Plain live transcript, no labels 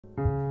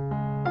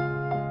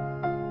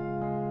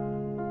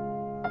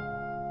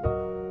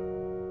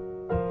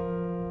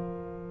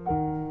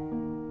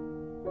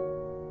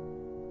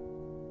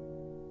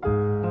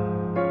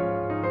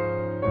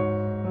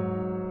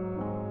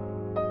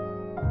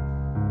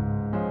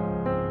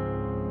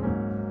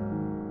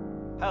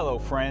Hello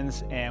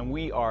friends, and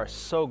we are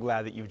so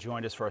glad that you've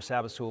joined us for our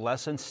Sabbath School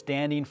lesson,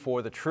 Standing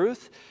for the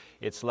Truth.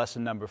 It's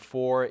lesson number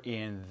 4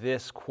 in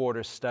this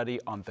quarter's study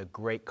on the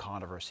Great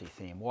Controversy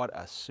theme. What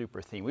a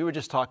super theme. We were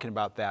just talking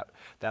about that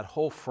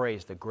whole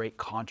phrase, the Great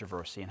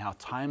Controversy, and how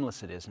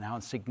timeless it is and how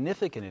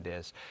insignificant it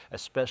is,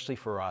 especially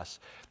for us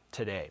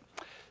today.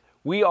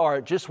 We are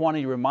just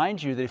wanting to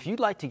remind you that if you'd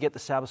like to get the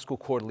Sabbath School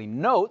Quarterly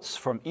notes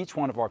from each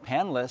one of our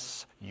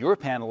panelists, your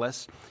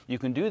panelists, you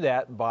can do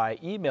that by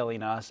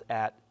emailing us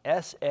at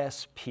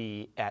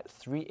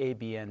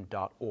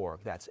ssp@3abn.org.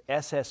 That's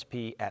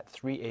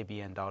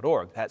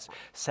ssp@3abn.org. That's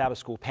Sabbath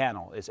School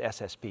Panel is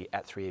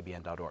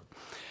ssp@3abn.org.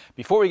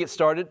 Before we get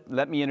started,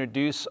 let me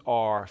introduce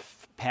our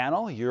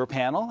panel, your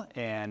panel,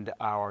 and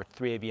our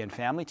 3ABN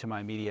family. To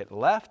my immediate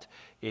left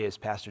is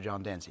Pastor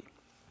John Denzi.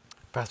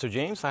 Pastor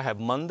James, I have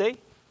Monday.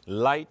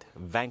 Light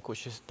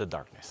vanquishes the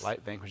darkness.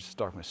 Light vanquishes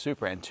darkness.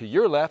 Super. And to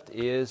your left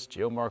is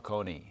Jill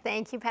Marconi.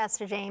 Thank you,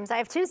 Pastor James. I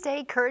have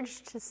Tuesday,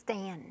 Courage to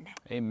Stand.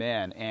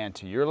 Amen. And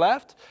to your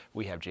left,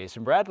 we have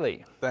Jason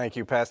Bradley. Thank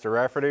you, Pastor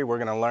Rafferty. We're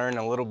going to learn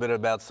a little bit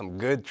about some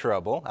good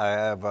trouble. I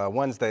have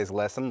Wednesday's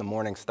lesson, the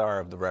Morning Star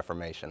of the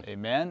Reformation.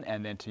 Amen.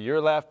 And then to your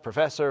left,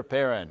 Professor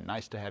Perrin.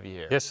 Nice to have you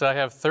here. Yes, I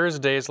have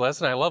Thursday's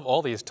lesson. I love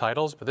all these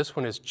titles, but this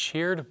one is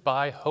Cheered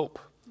by Hope.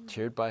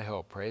 Cheered by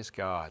hope. Praise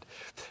God.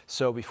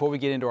 So before we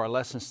get into our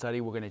lesson study,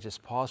 we're going to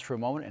just pause for a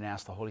moment and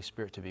ask the Holy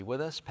Spirit to be with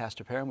us.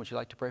 Pastor Perrin, would you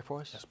like to pray for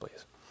us? Yes,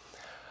 please.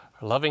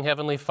 Our loving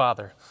Heavenly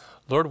Father,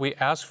 Lord, we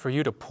ask for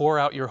you to pour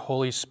out your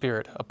Holy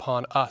Spirit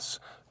upon us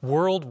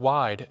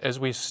worldwide as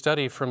we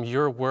study from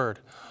your word.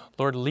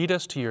 Lord, lead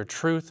us to your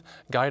truth,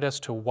 guide us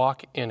to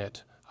walk in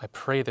it. I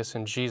pray this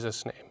in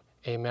Jesus' name.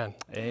 Amen.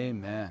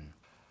 Amen.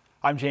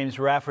 I'm James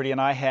Rafferty, and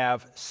I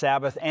have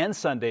Sabbath and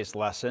Sunday's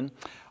lesson.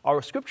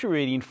 Our scripture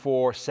reading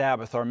for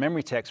Sabbath, our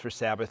memory text for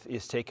Sabbath,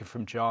 is taken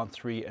from John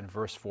 3 and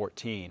verse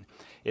 14.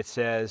 It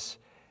says,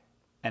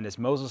 "And as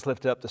Moses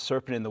lifted up the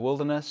serpent in the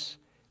wilderness,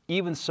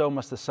 even so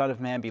must the Son of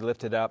Man be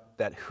lifted up,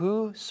 that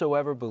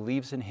whosoever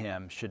believes in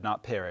him should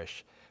not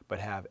perish, but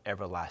have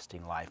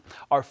everlasting life."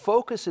 Our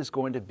focus is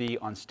going to be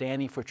on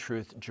standing for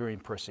truth during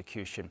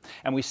persecution.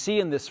 And we see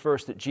in this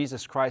verse that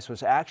Jesus Christ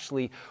was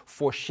actually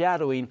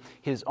foreshadowing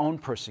his own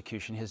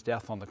persecution, his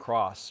death on the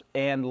cross.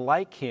 And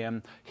like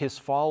him, his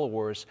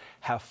followers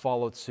have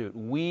followed suit.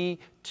 We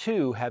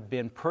too have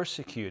been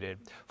persecuted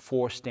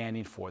for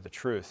standing for the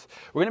truth.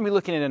 We're going to be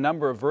looking at a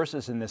number of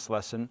verses in this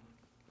lesson.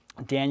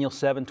 Daniel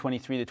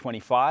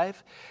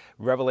 7:23-25,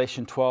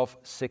 Revelation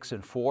 12:6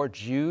 and 4,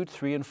 Jude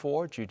 3 and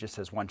 4, Jude just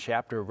has one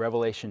chapter,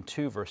 Revelation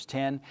 2 verse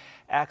 10,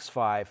 Acts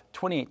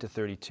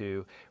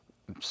 5:28-32,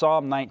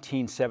 Psalm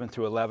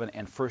 19:7-11,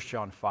 and 1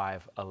 John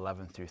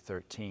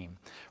 5:11-13.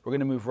 We're going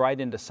to move right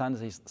into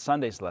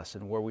Sunday's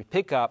lesson, where we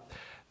pick up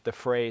the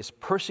phrase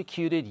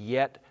persecuted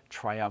yet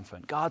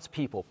triumphant. God's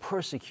people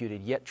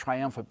persecuted yet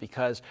triumphant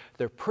because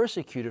they're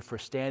persecuted for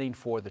standing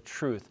for the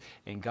truth,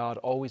 and God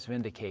always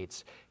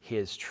vindicates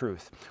his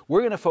truth.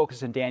 We're going to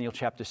focus in Daniel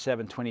chapter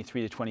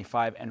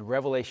 7:23-25 and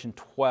Revelation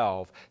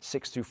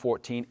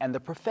 12:6-14 and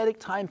the prophetic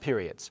time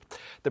periods.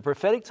 The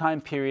prophetic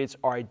time periods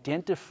are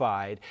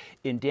identified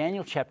in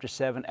Daniel chapter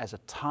 7 as a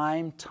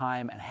time,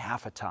 and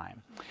half a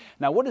time.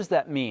 Now, what does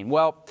that mean?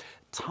 Well,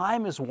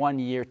 time is 1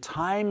 year,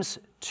 times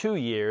 2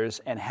 years,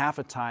 and half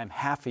a time,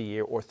 half a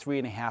year, or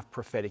 3.5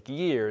 prophetic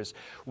years.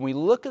 When we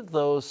look at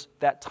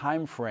that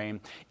time frame,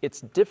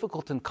 it's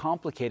difficult and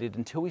complicated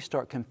until we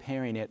start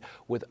comparing it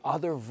with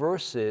other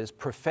verses,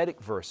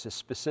 prophetic verses,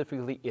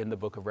 specifically in the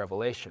book of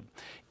Revelation.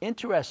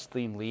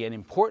 Interestingly and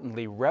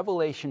importantly,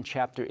 Revelation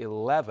chapter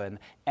 11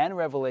 and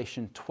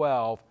Revelation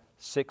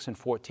 12:6 and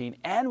 14,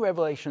 and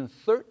Revelation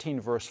 13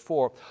 verse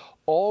 4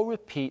 all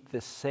repeat the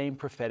same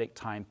prophetic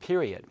time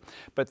period,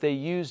 but they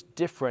use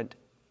different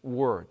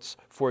words.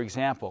 For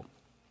example,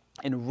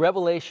 in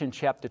Revelation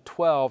chapter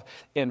 12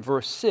 and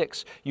verse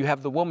 6, you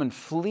have the woman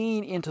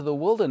fleeing into the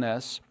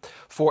wilderness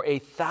for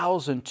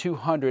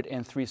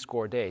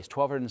 1,260 days,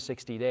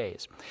 1,260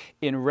 days.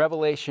 In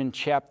Revelation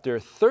chapter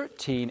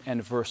 13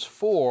 and verse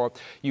 4,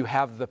 you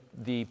have the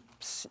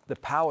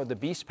power, the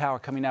beast power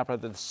coming up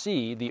out of the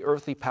sea, the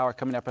earthly power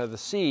coming up out of the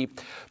sea,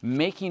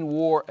 making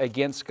war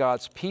against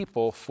God's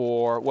people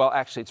for, well,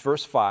 actually it's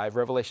verse 5,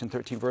 Revelation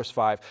 13 verse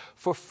 5,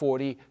 for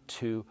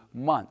 42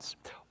 months.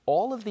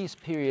 All of these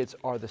periods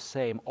are the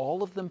same.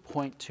 All of them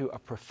point to a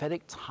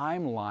prophetic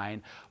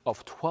timeline of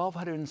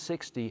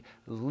 1,260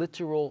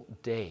 literal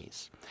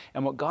days.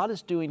 And what God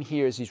is doing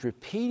here is He's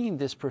repeating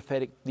these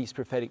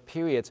prophetic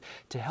periods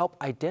to help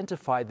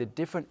identify the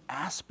different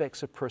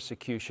aspects of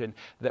persecution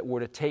that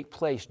were to take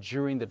place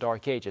during the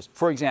Dark Ages.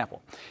 For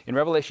example, in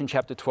Revelation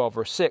chapter 12,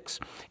 verse 6,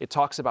 it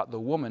talks about the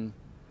woman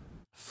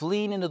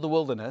fleeing into the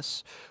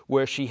wilderness,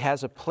 where she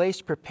has a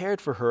place prepared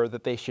for her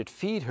that they should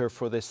feed her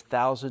for this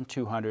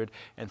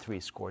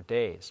 1,260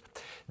 days.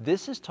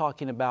 This is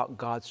talking about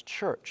God's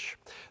church.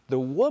 The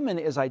woman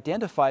is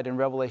identified in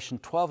Revelation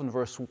 12 and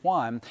verse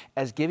 1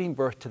 as giving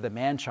birth to the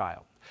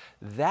man-child.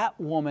 That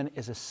woman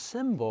is a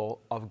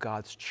symbol of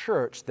God's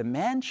church. The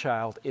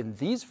man-child in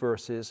these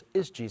verses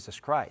is Jesus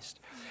Christ.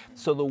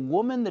 So the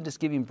woman that is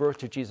giving birth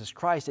to Jesus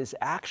Christ is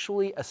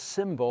actually a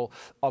symbol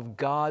of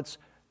God's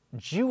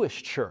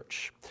Jewish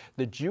church.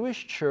 The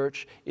Jewish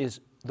church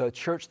is the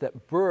church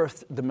that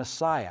birthed the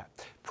Messiah,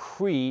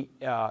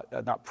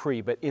 not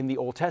pre, but in the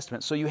Old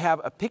Testament. So you have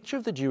a picture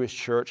of the Jewish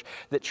church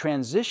that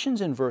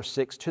transitions in verse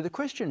 6 to the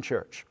Christian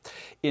church.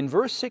 In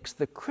verse 6,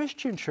 the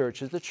Christian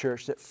church is the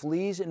church that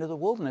flees into the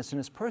wilderness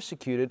and is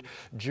persecuted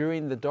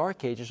during the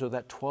Dark Ages, or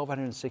that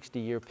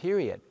 1260-year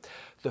period.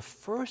 The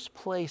first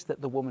place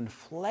that the woman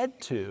fled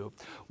to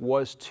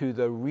was to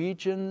the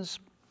regions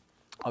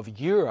of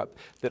Europe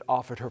that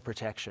offered her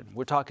protection.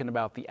 We're talking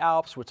about the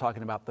Alps, we're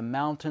talking about the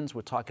mountains,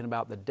 we're talking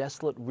about the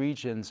desolate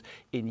regions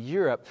in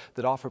Europe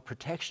that offered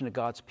protection to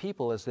God's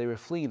people as they were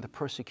fleeing the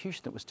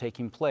persecution that was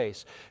taking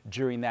place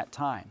during that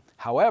time.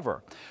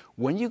 However,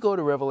 when you go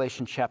to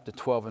Revelation chapter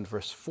 12 and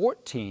verse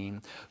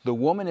 14, the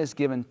woman is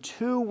given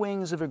 2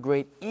 wings of a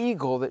great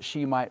eagle that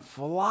she might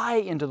fly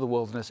into the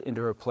wilderness,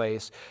 into her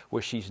place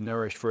where she's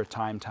nourished for a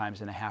time,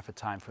 times and a half a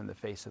time from the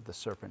face of the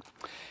serpent.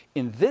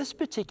 In this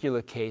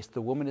particular case,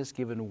 the woman is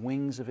given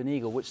wings of an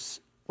eagle, which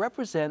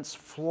represents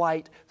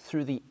flight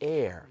through the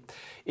air.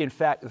 In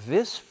fact,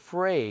 this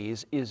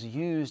phrase is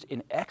used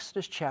in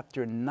Exodus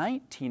chapter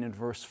 19 and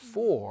verse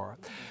 4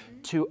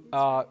 to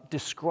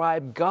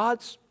describe God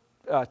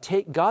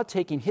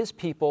taking His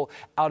people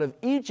out of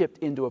Egypt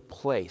into a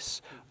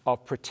place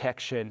of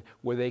protection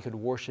where they could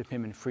worship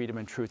Him in freedom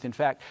and truth. In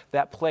fact,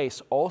 that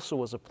place also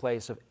was a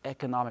place of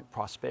economic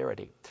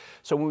prosperity.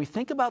 So when we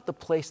think about the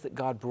place that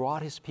God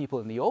brought His people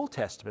in the Old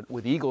Testament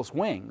with eagle's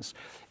wings,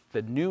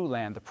 the new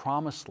land, the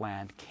promised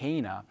land,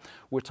 Canaan,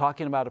 we're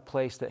talking about a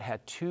place that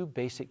had 2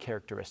 basic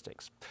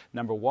characteristics.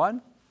 Number 1,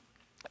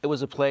 it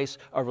was a place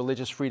of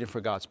religious freedom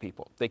for God's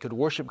people. They could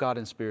worship God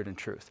in spirit and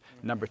truth.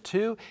 Number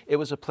 2, it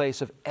was a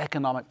place of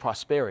economic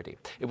prosperity.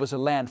 It was a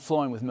land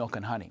flowing with milk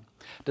and honey.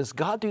 Does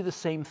God do the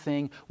same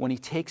thing when He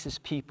takes His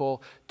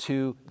people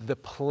to the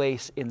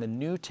place in the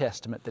New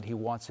Testament that He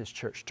wants His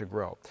church to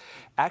grow?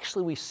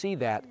 Actually, we see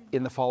that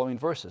in the following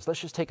verses. Let's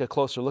just take a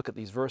closer look at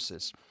these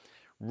verses.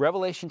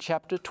 Revelation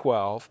chapter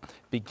 12,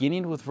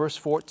 beginning with verse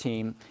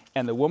 14,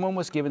 and the woman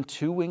was given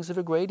 2 wings of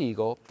a great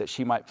eagle, that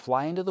she might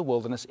fly into the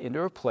wilderness, into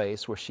her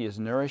place, where she is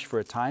nourished for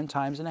a time,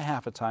 times and a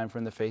half a time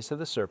from the face of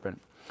the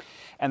serpent.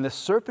 And the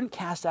serpent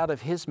cast out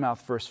of his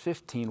mouth, verse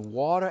 15,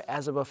 water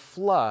as of a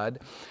flood,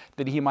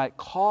 that he might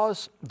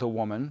cause the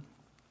woman,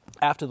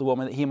 after the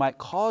woman, that he might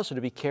cause her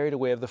to be carried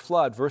away of the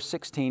flood. Verse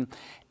 16,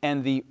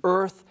 and the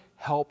earth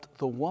helped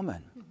the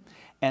woman.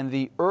 And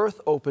the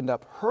earth opened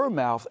up her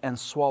mouth and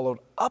swallowed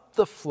up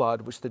the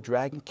flood which the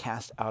dragon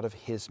cast out of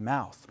his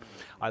mouth.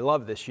 I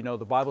love this. You know,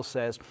 the Bible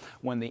says,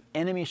 when the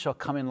enemy shall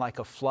come in like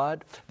a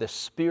flood, the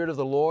Spirit of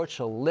the Lord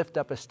shall lift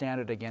up a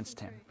standard against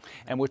him.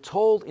 And we're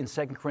told in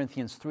 2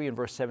 Corinthians 3 and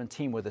verse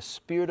 17, where the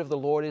Spirit of the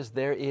Lord is,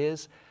 there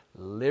is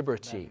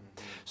liberty.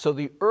 So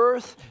the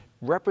earth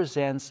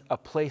represents a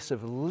place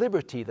of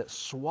liberty that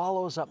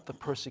swallows up the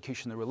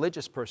persecution, the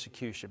religious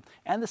persecution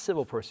and the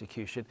civil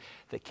persecution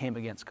that came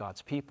against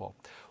God's people.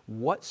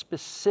 What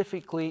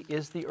specifically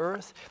is the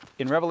earth?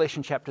 In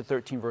Revelation chapter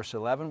 13, verse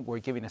 11, we're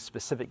giving a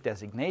specific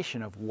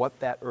designation of what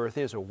that earth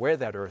is, or where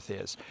that earth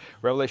is.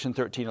 Revelation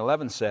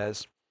 13:11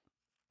 says,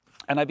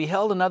 and I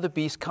beheld another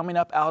beast coming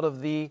up out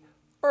of the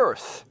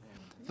earth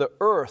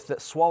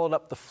that swallowed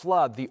up the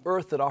flood, the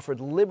earth that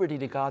offered liberty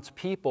to God's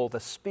people, the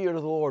Spirit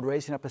of the Lord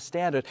raising up a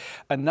standard.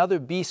 Another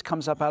beast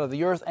comes up out of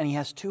the earth, and he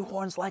has 2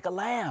 horns like a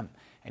lamb,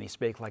 and he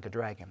spake like a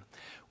dragon.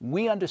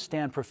 We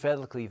understand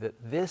prophetically that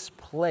this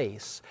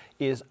place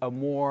is a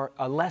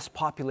less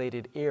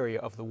populated area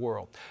of the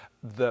world.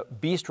 The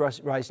beast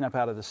rising up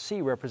out of the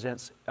sea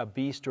represents a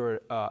beast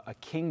or a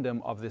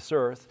kingdom of this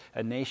earth,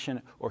 a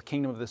nation or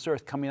kingdom of this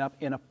earth coming up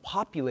in a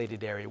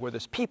populated area where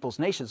there's peoples,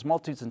 nations,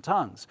 multitudes, and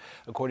tongues,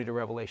 according to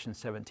Revelation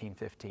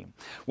 17:15.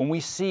 When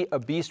we see a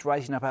beast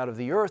rising up out of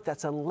the earth,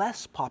 that's a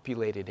less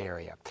populated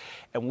area.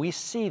 And we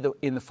see,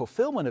 in the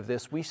fulfillment of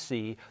this, we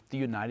see the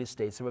United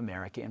States of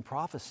America in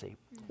prophecy.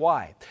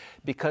 Why?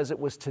 Because it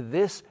was to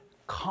this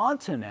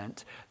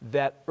continent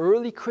that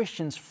early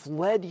Christians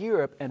fled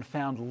Europe and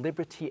found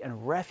liberty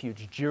and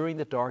refuge during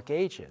the Dark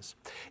Ages.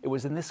 It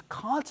was in this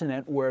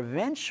continent where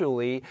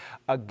eventually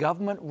a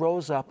government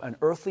rose up, an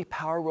earthly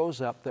power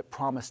rose up that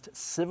promised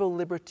civil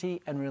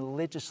liberty and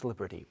religious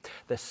liberty.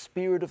 The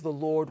Spirit of the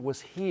Lord was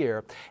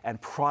here,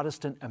 and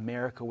Protestant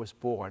America was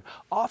born,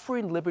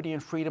 offering liberty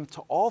and freedom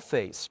to all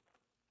faiths,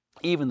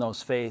 even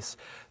those faiths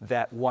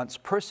that once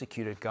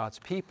persecuted God's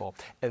people,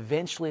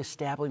 eventually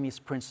establishing these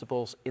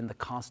principles in the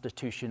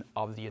Constitution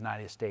of the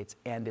United States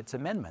and its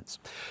amendments.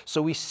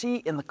 So we see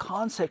in the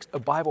context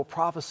of Bible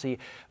prophecy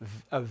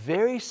a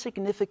very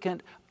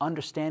significant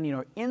understanding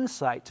or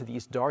insight to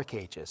these dark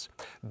ages.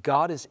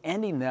 God is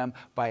ending them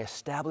by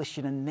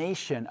establishing a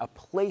nation, a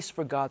place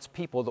for God's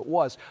people that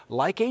was,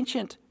 like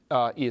ancient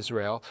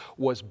Israel,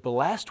 was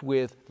blessed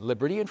with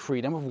liberty and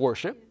freedom of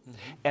worship,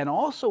 and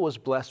also was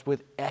blessed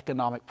with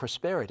economic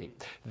prosperity.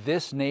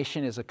 This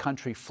nation is a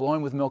country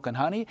flowing with milk and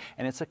honey,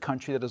 and it's a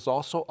country that has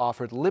also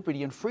offered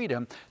liberty and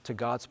freedom to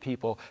God's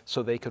people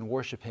so they can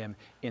worship Him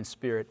in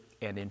spirit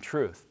and in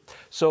truth.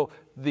 So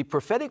the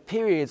prophetic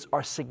periods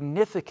are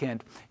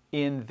significant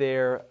in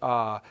their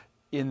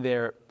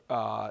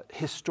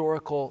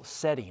historical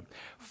setting.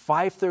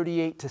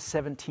 538 to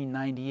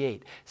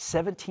 1798.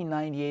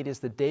 1798 is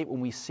the date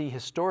when we see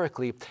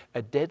historically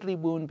a deadly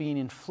wound being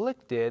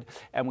inflicted,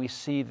 and we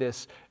see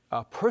this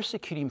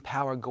persecuting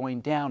power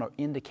going down or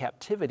into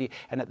captivity,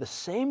 and at the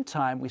same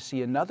time we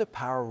see another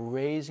power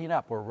rising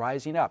up.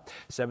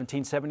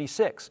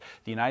 1776,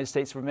 the United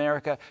States of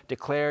America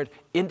declared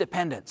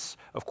independence.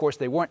 Of course,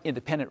 they weren't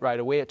independent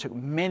right away. It took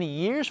many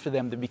years for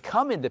them to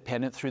become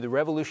independent through the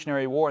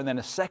Revolutionary War and then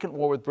a second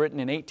war with Britain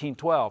in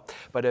 1812,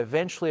 but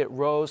eventually it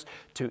rose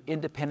to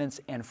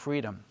independence and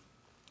freedom.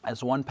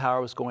 As one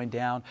power was going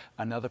down,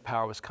 another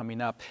power was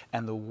coming up,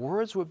 and the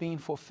words were being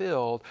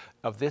fulfilled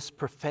of this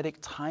prophetic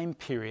time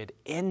period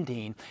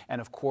ending, and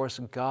of course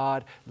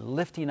God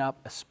lifting up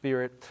a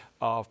spirit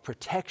of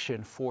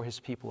protection for His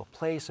people, a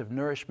place of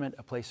nourishment,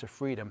 a place of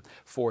freedom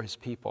for His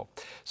people.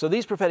 So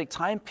these prophetic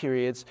time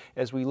periods,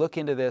 as we look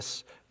into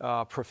this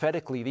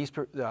prophetically,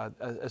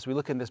 as we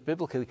look in this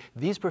biblically,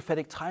 these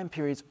prophetic time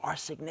periods are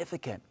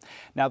significant.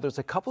 Now there's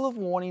a couple of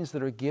warnings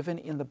that are given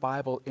in the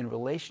Bible in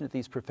relation to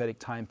these prophetic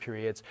time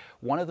periods.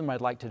 One of them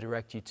I'd like to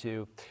direct you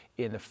to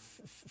in the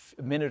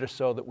minute or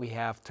so that we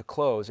have to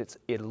close. It's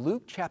in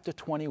Luke chapter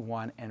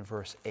 21 and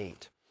verse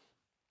 8.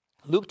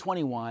 Luke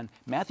 21,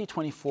 Matthew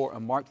 24,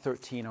 and Mark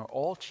 13 are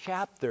all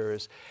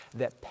chapters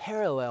that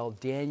parallel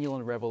Daniel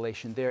and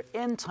Revelation. They're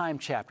end-time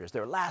chapters.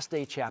 They're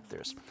last-day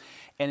chapters.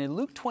 And in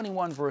Luke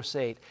 21, verse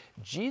 8,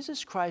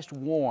 Jesus Christ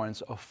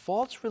warns of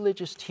false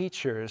religious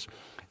teachers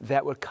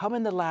that would come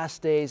in the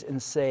last days and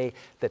say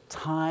that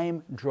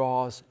time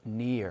draws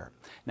near.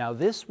 Now,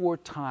 this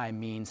word time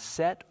means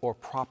set or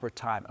proper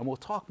time, and we'll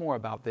talk more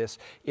about this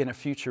in a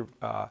future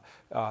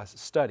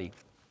study.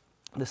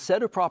 The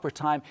set or proper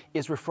time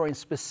is referring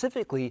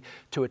specifically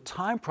to a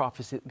time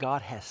prophecy that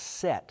God has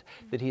set,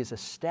 that He has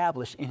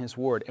established in His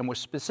Word. And we're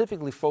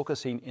specifically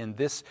focusing in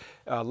this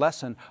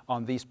lesson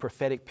on these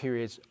prophetic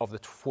periods of the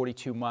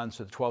 42 months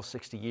or the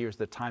 1260 years,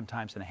 the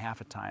times and a half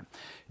a time.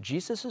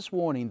 Jesus is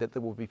warning that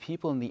there will be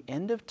people in the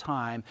end of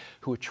time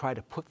who would try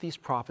to put these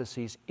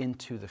prophecies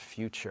into the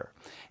future,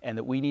 and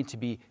that we need to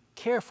be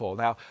careful.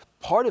 Now,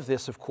 part of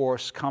this, of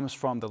course, comes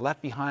from the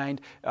Left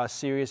Behind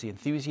series, the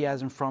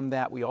enthusiasm from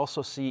that. We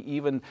also see,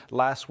 even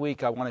last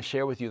week, I want to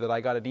share with you that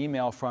I got an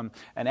email from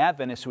an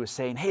Adventist who was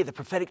saying, hey, the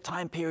prophetic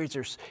time periods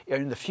are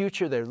in the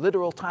future. They're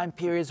literal time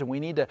periods, and we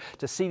need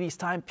to see these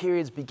time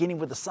periods beginning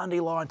with the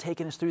Sunday law and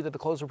taking us through to the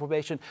close of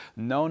probation.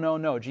 No, no,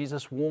 no.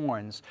 Jesus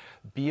warns,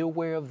 be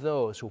aware of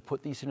those who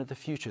put these into the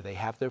future. They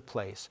have their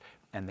place,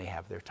 and they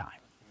have their time.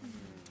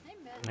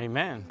 Amen.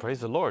 Amen. Praise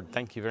the Lord.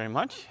 Thank you very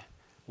much.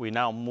 We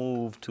now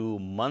move to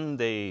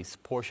Monday's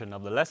portion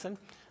of the lesson.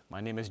 My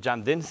name is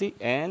John Dinsey,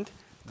 and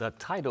the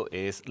title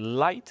is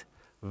Light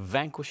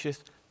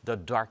Vanquishes the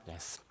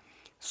Darkness.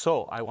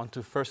 So I want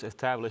to first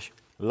establish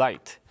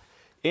light.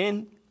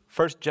 In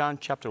 1 John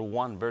chapter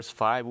 1, verse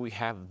 5, we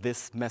have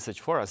this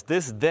message for us.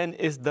 This then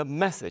is the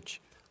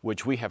message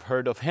which we have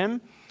heard of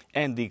Him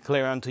and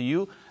declare unto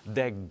you,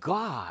 that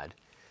God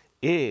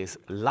is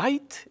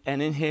light,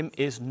 and in Him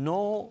is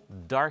no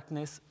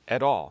darkness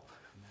at all.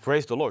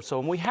 Praise the Lord. So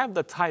when we have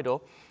the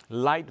title,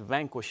 Light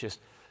Vanquishes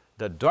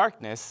the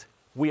Darkness,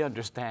 we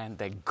understand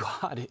that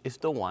God is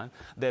the one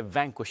that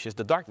vanquishes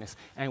the darkness.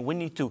 And we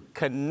need to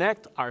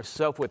connect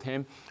ourselves with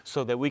Him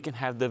so that we can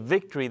have the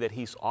victory that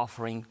He's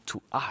offering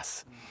to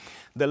us.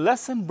 The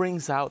lesson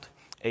brings out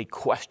a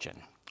question.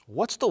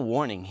 What's the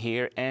warning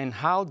here, and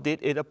how did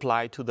it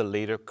apply to the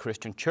later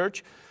Christian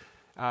church?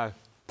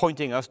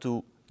 Pointing us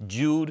to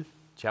Jude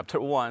chapter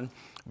 1,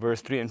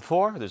 verse 3 and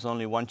 4. There's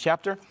only one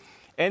chapter.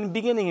 And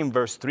beginning in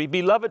verse 3,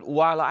 Beloved,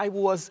 while I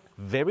was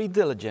very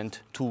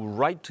diligent to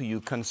write to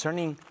you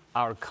concerning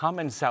our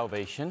common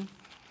salvation,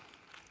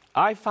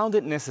 I found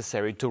it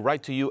necessary to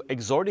write to you,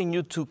 exhorting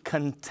you to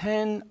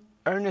contend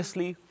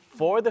earnestly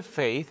for the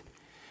faith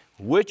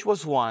which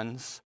was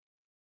once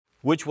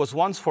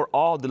for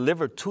all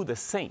delivered to the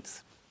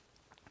saints.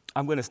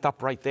 I'm going to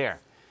stop right there.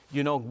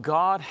 You know,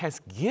 God has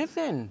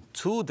given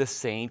to the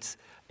saints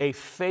a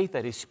faith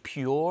that is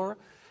pure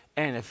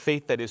and a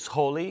faith that is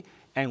holy,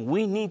 and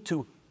we need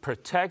to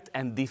protect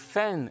and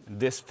defend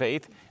this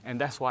faith.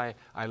 And that's why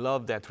I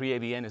love that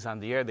 3ABN is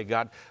on the air, that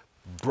God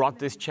brought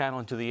this channel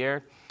into the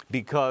air,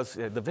 because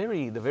the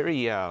very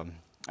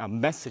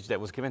message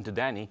that was given to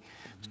Danny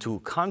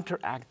to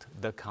counteract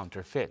the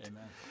counterfeit.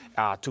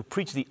 To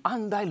preach the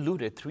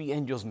undiluted three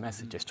angels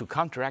messages, to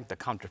counteract the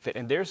counterfeit.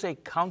 And there's a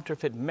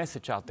counterfeit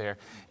message out there,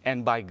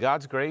 and by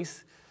God's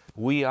grace,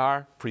 we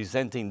are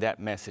presenting that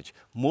message.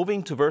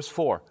 Moving to verse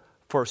 4.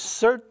 For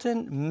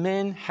certain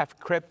men have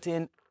crept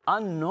in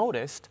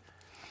unnoticed,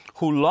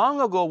 who long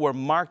ago were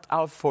marked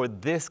out for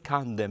this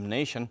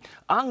condemnation,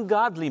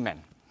 ungodly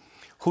men,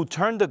 who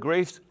turn the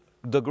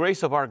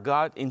grace of our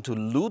God into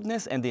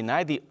lewdness and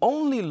deny the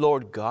only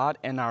Lord God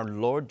and our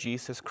Lord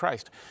Jesus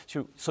Christ.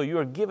 So you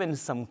are given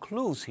some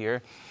clues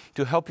here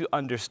to help you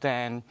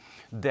understand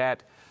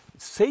that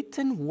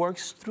Satan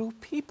works through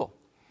people.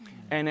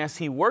 And as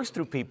he works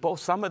through people,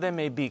 some of them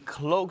may be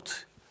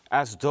cloaked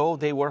as though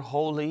they were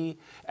holy,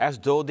 as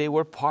though they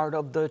were part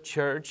of the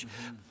church.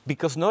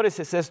 Because notice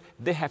it says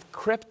they have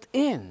crept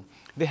in.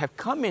 They have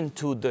come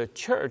into the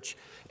church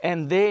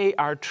and they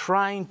are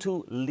trying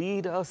to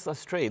lead us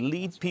astray,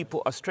 lead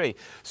people astray.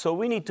 So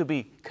we need to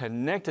be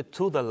connected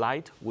to the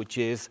light, which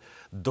is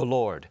the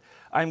Lord.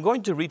 I'm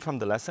going to read from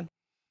the lesson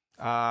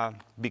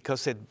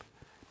because it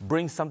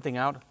brings something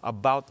out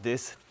about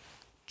this.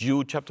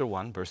 Jude chapter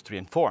 1, verse 3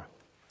 and 4.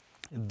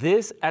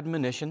 This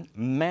admonition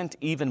meant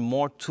even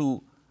more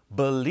to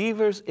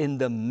believers in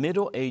the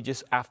Middle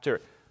Ages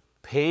after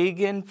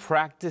pagan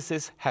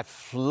practices had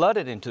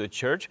flooded into the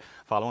church,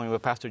 following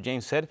what Pastor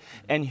James said,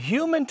 and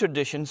human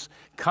traditions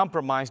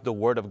compromised the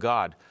Word of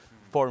God.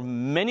 For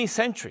many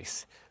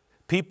centuries,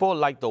 people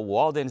like the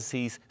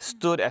Waldenses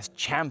stood as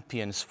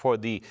champions for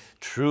the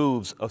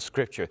truths of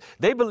Scripture.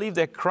 They believed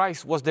that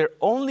Christ was their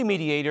only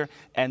mediator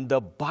and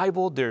the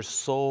Bible their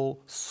sole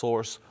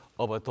source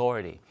of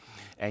authority.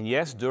 And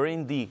yes,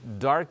 during the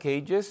Dark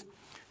Ages,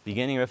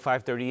 beginning with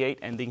 538,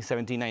 ending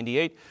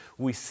 1798,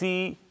 we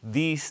see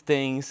these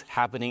things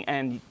happening.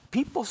 And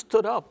people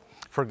stood up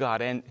for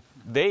God. And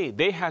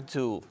they had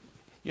to,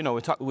 you know,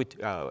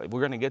 we're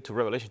going to get to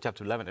Revelation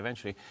chapter 11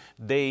 eventually.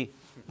 They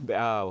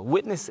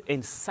witnessed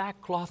in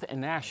sackcloth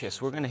and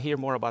ashes. We're going to hear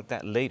more about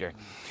that later.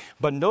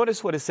 But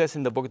notice what it says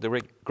in the book of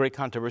the Great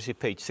Controversy,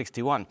 page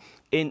 61.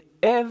 In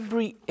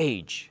every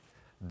age,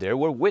 there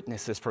were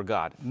witnesses for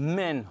God,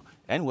 men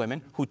and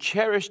women who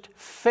cherished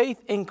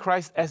faith in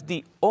Christ as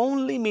the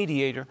only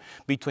mediator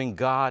between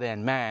God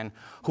and man,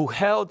 who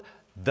held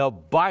the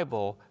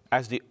Bible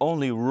as the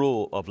only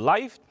rule of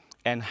life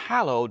and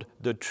hallowed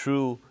the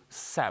true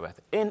Sabbath.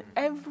 In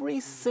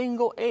every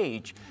single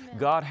age,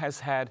 God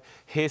has had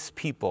his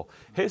people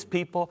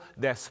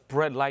that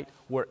spread light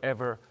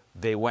wherever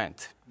they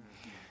went.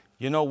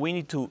 You know, we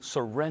need to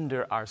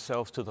surrender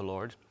ourselves to the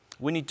Lord.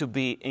 We need to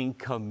be in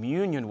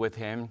communion with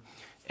him.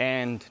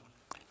 And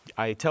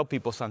I tell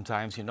people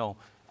sometimes, you know,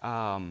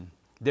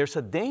 there's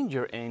a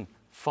danger in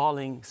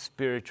falling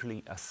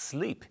spiritually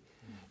asleep.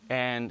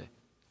 And,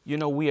 you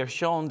know, we are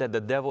shown that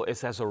the devil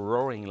is as a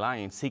roaring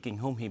lion seeking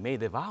whom he may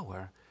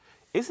devour.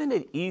 Isn't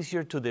it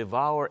easier to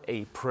devour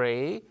a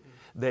prey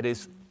that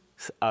is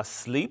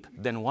asleep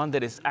than one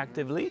that is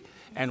actively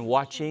and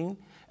watching,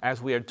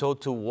 as we are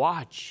told to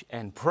watch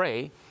and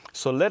pray?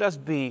 So let us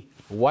be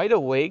wide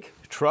awake,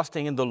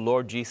 trusting in the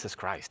Lord Jesus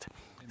Christ.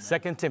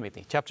 2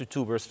 Timothy chapter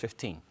 2, verse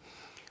 15.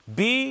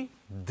 Be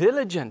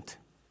diligent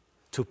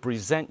to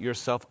present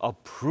yourself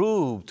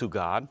approved to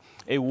God,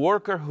 a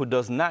worker who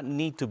does not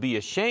need to be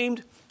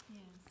ashamed,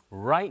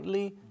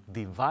 rightly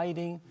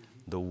dividing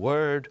the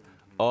word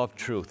of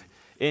truth.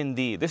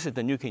 This is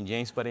the New King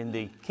James, but in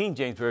the King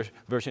James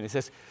version, it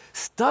says,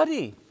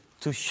 study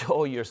to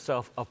show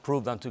yourself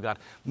approved unto God.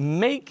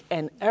 Make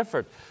an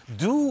effort.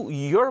 Do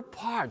your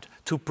part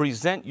to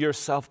present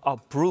yourself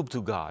approved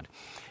to God.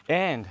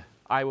 And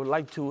I would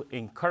like to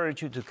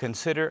encourage you to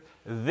consider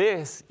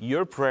this,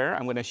 your prayer.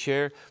 I'm going to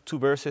share two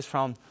verses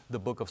from the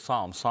book of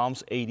Psalms.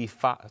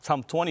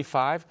 Psalm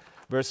 25,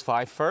 verse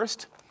 5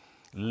 first.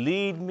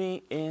 Lead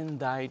me in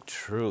thy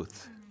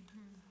truth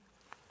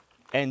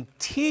and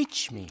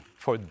teach me,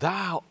 for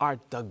thou art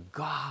the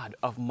God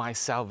of my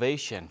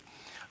salvation.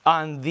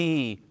 On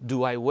thee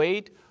do I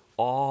wait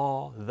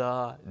all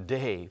the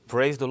day.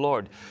 Praise the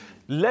Lord.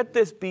 Let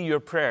this be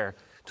your prayer,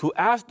 to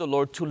ask the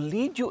Lord to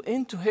lead you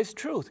into his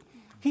truth.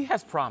 He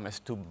has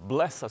promised to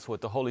bless us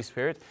with the Holy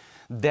Spirit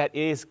that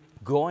is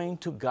going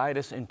to guide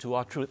us into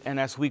our truth. And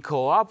as we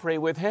cooperate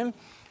with him,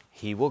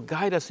 he will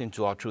guide us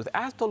into our truth.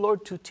 Ask the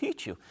Lord to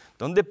teach you.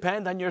 Don't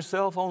depend on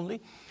yourself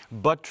only,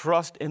 but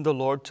trust in the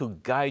Lord to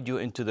guide you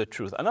into the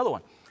truth. Another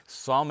one,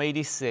 Psalm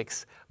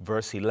 86,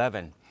 verse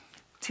 11.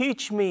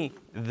 Teach me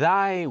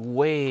thy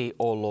way,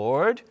 O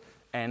Lord.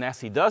 And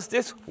as he does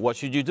this, what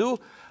should you do?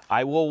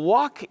 I will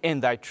walk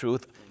in thy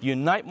truth.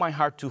 Unite my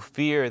heart to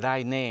fear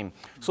thy name.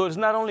 So it's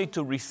not only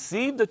to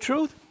receive the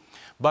truth,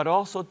 but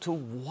also to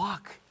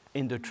walk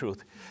in the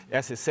truth.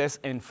 As it says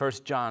in 1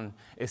 John,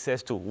 it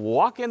says to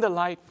walk in the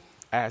light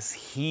as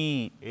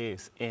he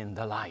is in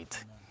the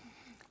light.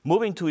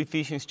 Moving to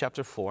Ephesians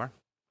chapter 4,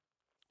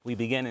 we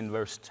begin in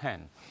verse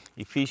 10.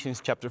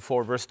 Ephesians chapter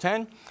 4, verse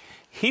 10.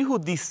 He who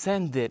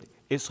descended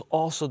is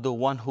also the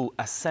one who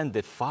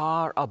ascended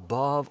far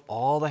above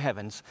all the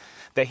heavens,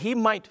 that he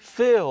might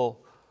fill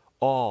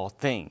all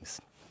things.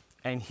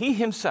 And he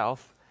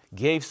himself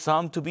gave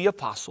some to be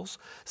apostles,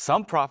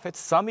 some prophets,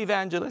 some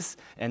evangelists,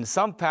 and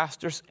some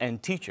pastors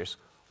and teachers.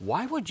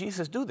 Why would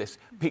Jesus do this?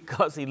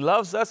 Because he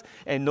loves us.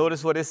 And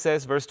notice what it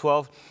says, verse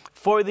 12,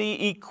 for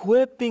the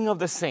equipping of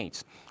the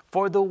saints,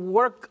 for the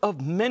work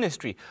of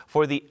ministry,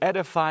 for the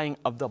edifying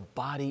of the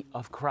body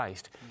of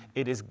Christ.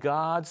 It is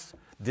God's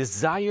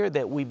desire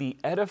that we be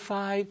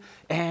edified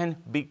and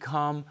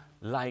become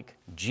like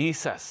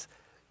Jesus.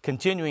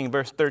 Continuing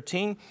verse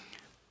 13,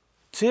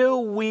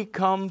 till we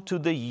come to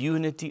the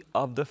unity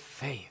of the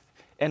faith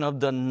and of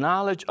the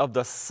knowledge of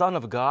the Son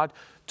of God,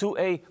 to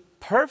a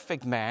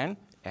perfect man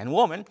and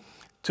woman,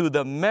 to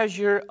the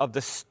measure of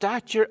the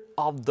stature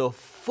of the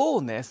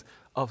fullness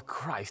of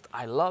Christ.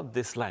 I love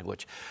this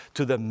language.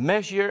 To the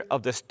measure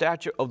of the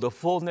stature of the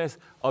fullness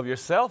of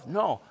yourself?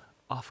 No,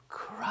 of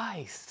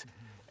Christ.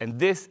 And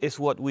this is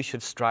what we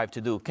should strive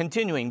to do.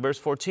 Continuing, verse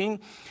 14,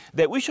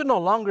 that we should no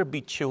longer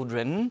be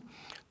children,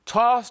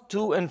 tossed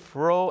to and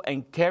fro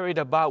and carried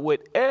about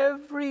with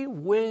every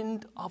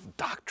wind of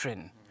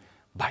doctrine,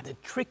 by the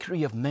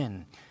trickery of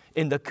men,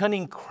 in the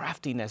cunning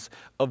craftiness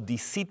of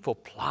deceitful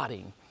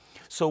plotting.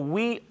 So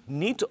we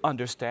need to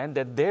understand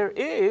that there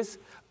is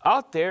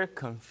out there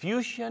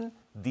confusion,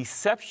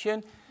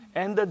 deception,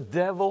 and the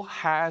devil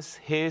has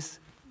his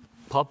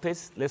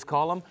puppets, let's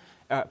call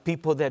them,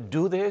 people that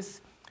do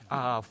this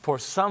for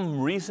some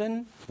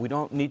reason. We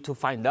don't need to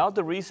find out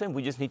the reason.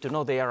 We just need to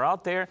know they are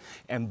out there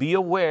and be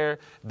aware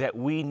that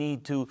we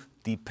need to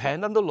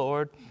depend on the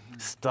Lord,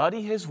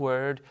 study His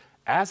Word,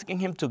 asking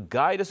Him to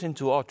guide us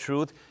into all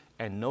truth.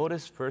 And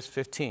notice verse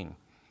 15,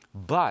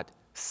 but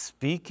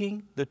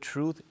speaking the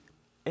truth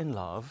in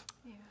love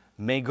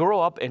may grow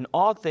up in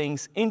all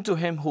things into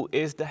Him who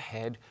is the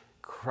head,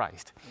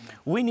 Christ. Amen.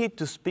 We need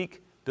to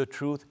speak the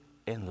truth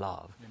in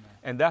love. Amen.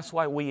 And that's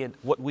why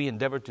what we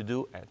endeavor to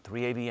do at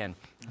 3ABN,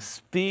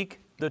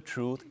 speak the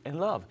truth in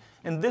love.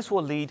 And this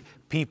will lead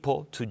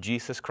people to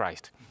Jesus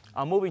Christ.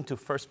 I'm moving to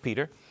 1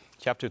 Peter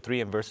chapter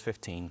 3 and verse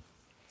 15.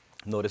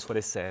 Notice what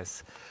it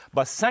says.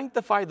 But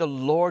sanctify the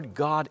Lord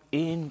God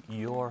in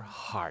your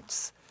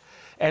hearts,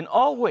 and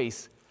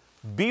always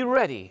be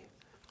ready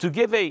to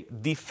give a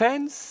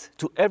defense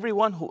to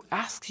everyone who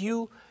asks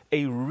you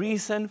a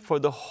reason for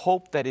the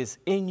hope that is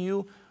in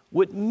you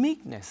with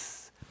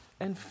meekness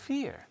and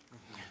fear.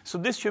 So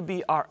this should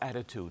be our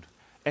attitude.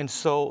 And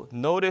so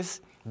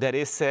notice that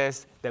it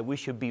says that we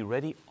should be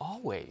ready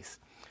always.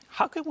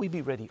 How can we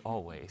be ready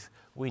always?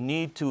 We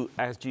need to,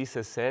 as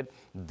Jesus said,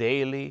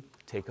 daily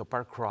take up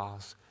our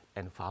cross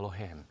and follow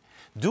Him.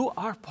 Do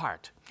our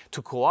part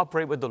to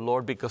cooperate with the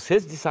Lord, because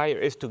His desire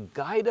is to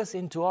guide us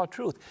into all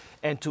truth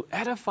and to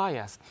edify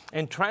us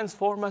and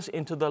transform us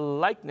into the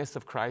likeness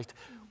of Christ.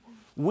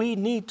 We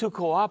need to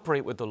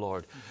cooperate with the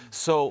Lord.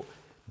 So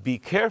be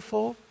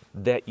careful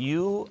that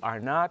you are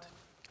not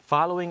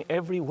following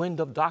every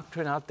wind of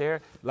doctrine out there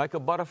like a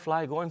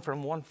butterfly going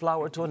from one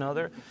flower to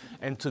another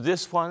and to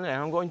this one,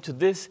 and I'm going to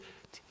this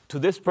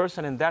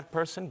person and that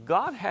person.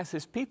 God has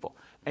His people,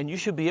 and you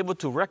should be able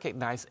to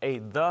recognize a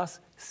thus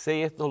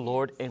saith the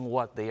Lord in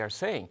what they are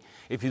saying.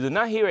 If you do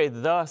not hear a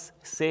thus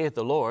saith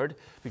the Lord,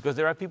 because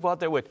there are people out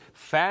there with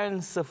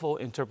fanciful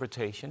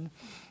interpretation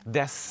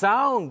that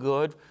sound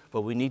good,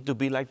 but we need to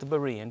be like the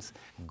Bereans,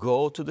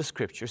 go to the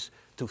scriptures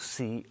to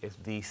see if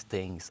these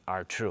things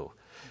are true.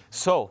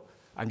 So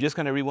I'm just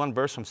going to read one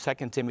verse from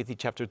 2 Timothy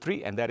chapter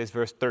 3, and that is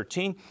verse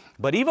 13.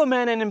 But evil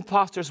men and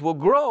impostors will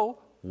grow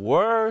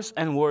worse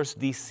and worse,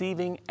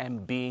 deceiving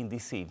and being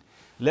deceived.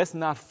 Let's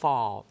not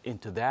fall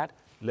into that.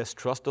 Let's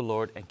trust the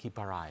Lord and keep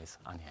our eyes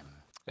on Him.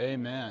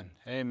 Amen.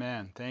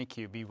 Amen. Thank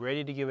you. Be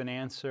ready to give an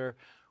answer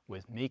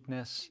with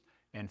meekness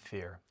and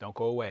fear. Don't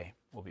go away.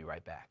 We'll be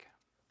right back.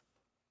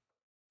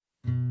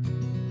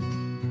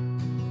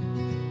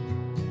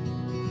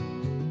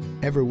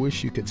 Ever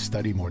wish you could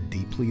study more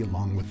deeply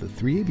along with the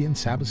 3ABN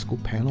Sabbath School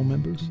panel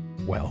members?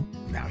 Well,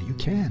 now you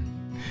can.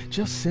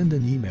 Just send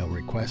an email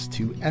request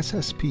to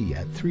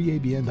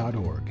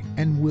ssp@3abn.org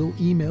and we'll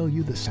email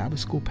you the Sabbath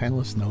School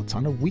panelist notes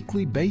on a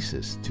weekly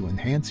basis to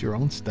enhance your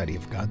own study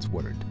of God's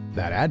Word.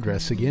 That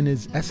address again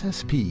is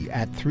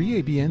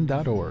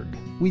ssp@3abn.org.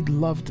 We'd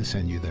love to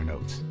send you their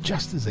notes,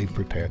 just as they've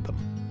prepared them.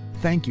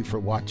 Thank you for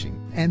watching,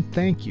 and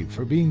thank you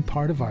for being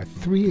part of our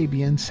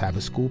 3ABN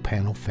Sabbath School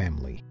panel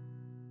family.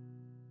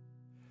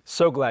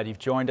 So glad you've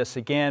joined us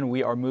again.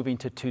 We are moving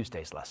to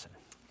Tuesday's lesson.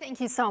 Thank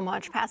you so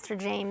much, Pastor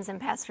James and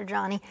Pastor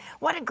Johnny.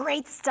 What a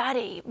great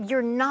study.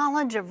 Your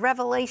knowledge of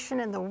Revelation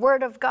and the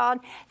Word of God,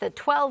 the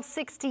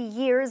 1260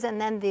 years, and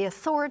then the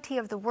authority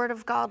of the Word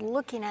of God,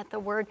 looking at the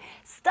Word,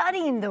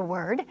 studying the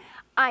Word.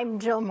 I'm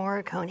Jill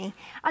Morricone.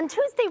 On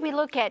Tuesday, we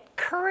look at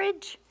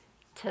Courage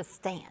to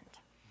Stand.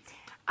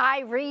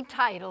 I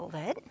retitled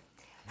it,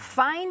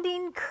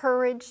 Finding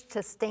Courage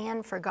to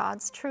Stand for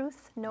God's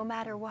Truth No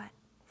Matter What.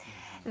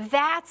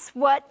 That's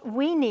what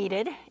we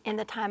needed in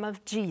the time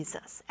of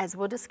Jesus, as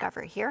we'll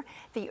discover here,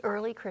 the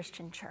early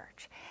Christian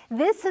church.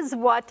 This is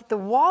what the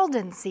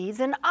Waldenses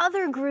and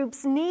other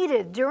groups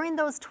needed during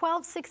those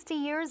 1260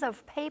 years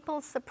of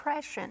papal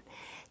suppression,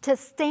 to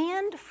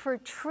stand for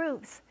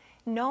truth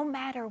no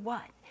matter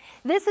what.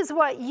 This is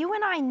what you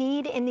and I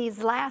need in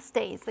these last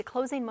days, the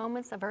closing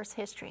moments of Earth's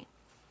history.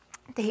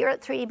 Here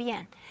at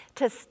 3ABN,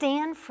 to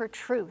stand for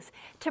truth,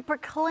 to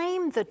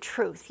proclaim the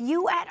truth,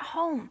 you at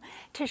home,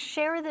 to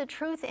share the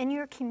truth in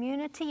your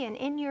community and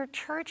in your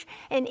church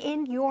and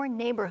in your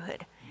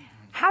neighborhood.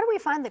 How do we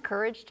find the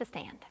courage to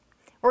stand?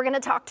 We're going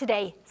to talk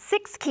today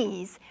 6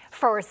 keys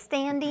for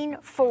standing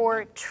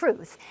for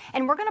truth.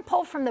 And we're going to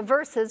pull from the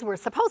verses we're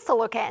supposed to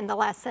look at in the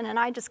lesson, and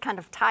I just kind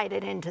of tied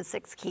it into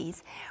 6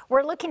 keys.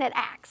 We're looking at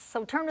Acts,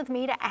 so turn with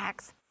me to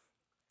Acts.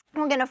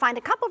 We're going to find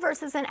a couple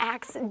verses in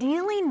Acts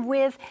dealing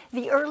with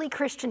the early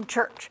Christian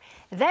church.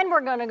 Then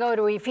we're going to go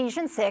to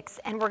Ephesians 6,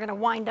 and we're going to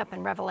wind up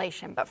in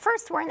Revelation. But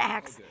first, we're in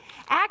Acts.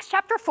 Acts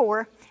chapter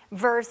 4,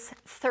 verse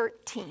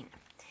 13.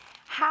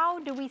 How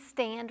do we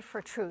stand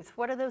for truth?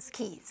 What are those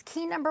keys?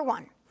 Key number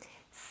 1,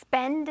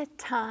 spend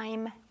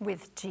time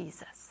with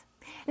Jesus.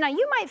 Now,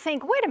 you might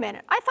think, wait a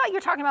minute, I thought you were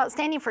talking about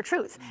standing for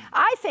truth.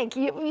 I think,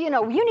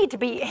 you need to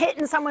be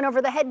hitting someone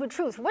over the head with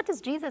truth. What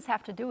does Jesus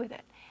have to do with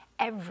it?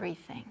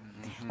 Everything.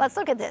 Let's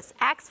look at this.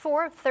 Acts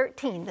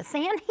 4:13. The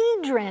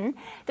Sanhedrin,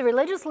 the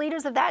religious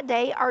leaders of that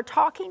day, are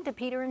talking to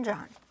Peter and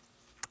John.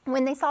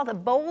 When they saw the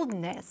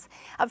boldness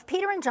of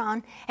Peter and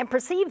John and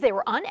perceived they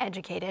were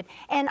uneducated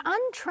and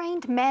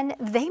untrained men,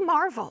 they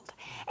marveled.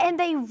 And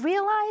they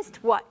realized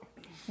what?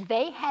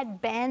 They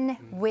had been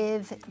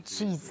with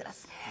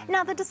Jesus.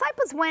 Now, the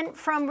disciples went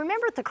from,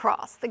 remember at the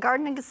cross, the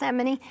Garden of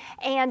Gethsemane,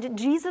 and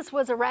Jesus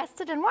was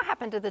arrested. And what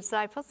happened to the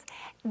disciples?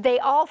 They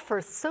all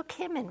forsook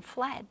him and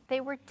fled.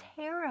 They were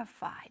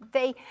terrified.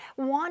 They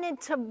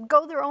wanted to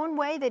go their own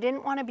way. They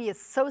didn't want to be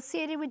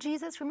associated with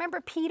Jesus.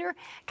 Remember Peter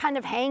kind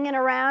of hanging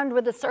around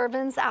with the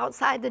servants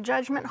outside the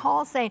judgment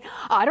hall saying,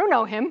 I don't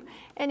know him.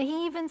 And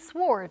he even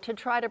swore to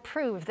try to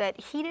prove that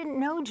he didn't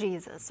know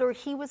Jesus or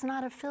he was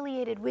not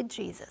affiliated with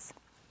Jesus.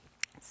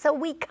 So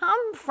we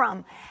come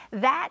from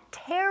that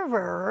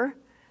terror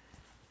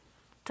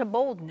to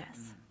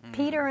boldness.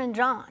 Peter and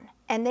John.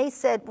 And they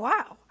said,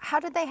 wow,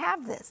 how did they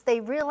have this? They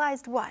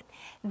realized what?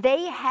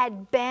 They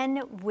had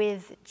been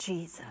with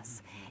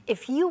Jesus.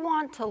 If you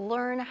want to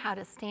learn how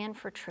to stand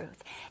for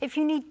truth, if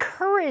you need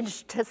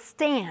courage to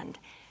stand,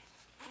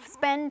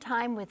 spend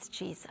time with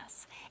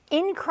Jesus.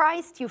 In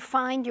Christ, you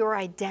find your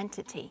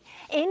identity.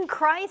 In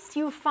Christ,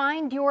 you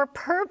find your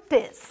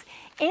purpose.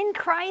 In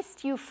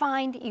Christ, you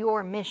find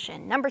your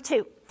mission. Number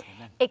 2,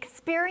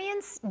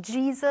 experience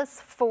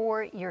Jesus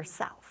for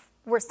yourself.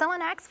 We're still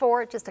in Acts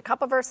 4, just a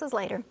couple verses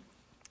later.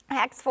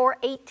 Acts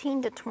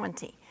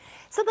 4:18-20.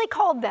 So they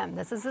called them,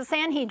 this is the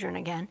Sanhedrin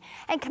again,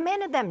 and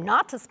commanded them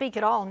not to speak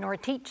at all nor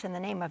teach in the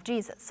name of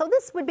Jesus. So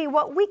this would be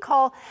what we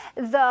call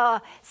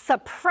the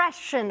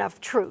suppression of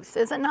truth,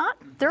 is it not?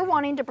 They're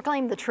wanting to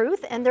proclaim the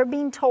truth, and they're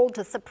being told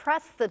to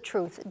suppress the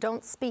truth,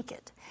 don't speak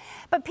it.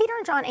 But Peter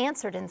and John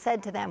answered and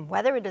said to them,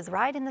 whether it is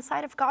right in the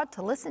sight of God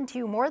to listen to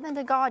you more than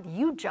to God,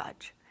 you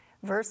judge.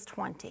 Verse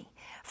 20,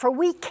 for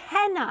we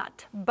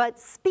cannot but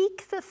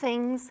speak the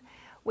things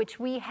which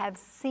we have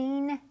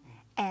seen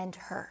and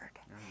heard.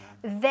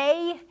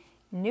 They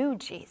knew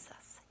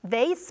Jesus.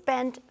 They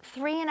spent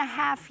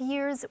 3.5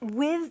 years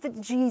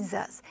with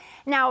Jesus.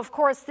 Now, of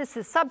course, this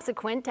is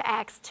subsequent to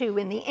Acts 2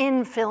 in the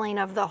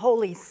infilling of the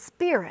Holy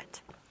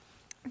Spirit.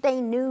 They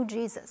knew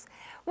Jesus.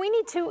 We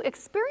need to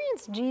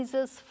experience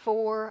Jesus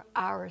for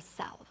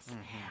ourselves.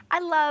 I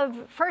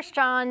love 1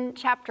 John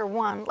chapter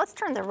 1. Let's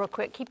turn there real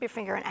quick. Keep your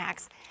finger in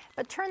Acts.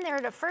 But turn there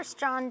to 1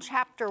 John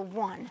chapter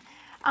 1.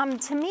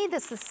 To me,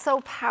 this is so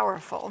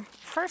powerful.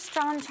 1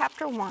 John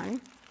chapter 1.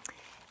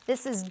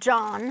 This is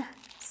John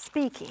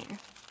speaking,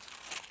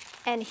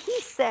 and he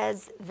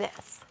says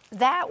this,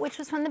 that which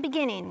was from the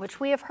beginning,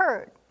 which we have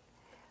heard,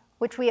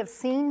 which we have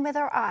seen with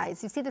our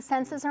eyes. You see the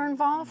senses are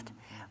involved?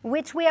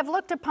 Which we have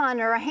looked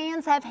upon, our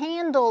hands have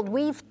handled,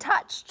 we've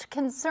touched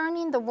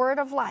concerning the word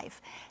of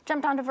life.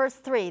 Jump down to verse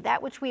 3.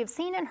 That which we have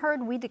seen and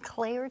heard, we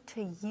declare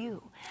to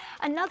you.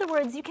 In other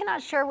words, you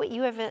cannot share what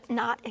you have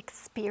not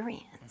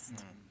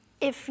experienced.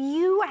 If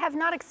you have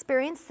not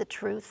experienced the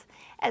truth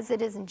as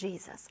it is in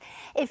Jesus,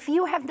 if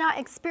you have not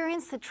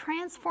experienced the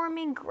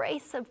transforming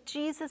grace of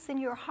Jesus in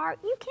your heart,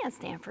 you can't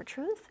stand for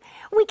truth.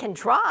 We can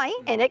try,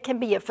 and it can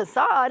be a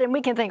facade, and we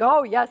can think,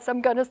 oh, yes,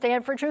 I'm going to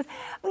stand for truth.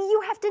 But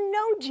you have to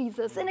know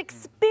Jesus and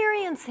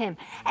experience him,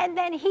 and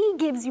then he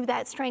gives you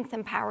that strength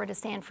and power to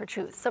stand for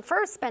truth. So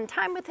first, spend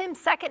time with him.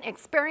 Second,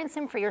 experience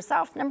him for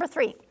yourself. Number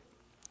 3,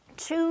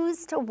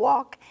 choose to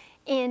walk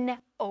in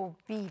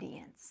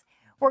obedience.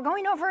 We're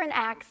going over in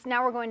Acts,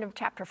 now we're going to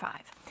chapter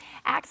 5.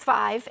 Acts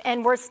 5,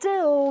 and we're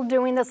still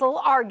doing this little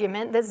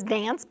argument, this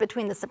dance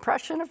between the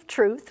suppression of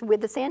truth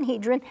with the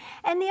Sanhedrin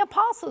and the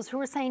apostles who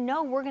were saying,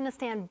 no, we're going to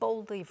stand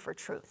boldly for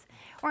truth.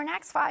 We're in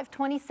Acts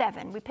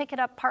 5:27. We pick it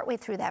up partway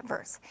through that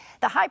verse.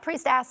 The high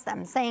priest asked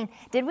them, saying,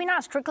 did we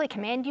not strictly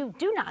command you,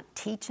 do not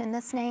teach in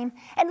this name?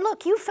 And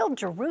look, you filled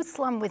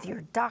Jerusalem with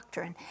your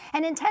doctrine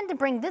and intend to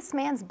bring this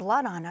man's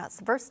blood on us.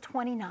 Verse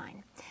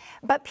 29.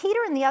 But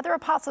Peter and the other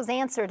apostles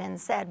answered and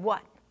said,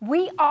 what?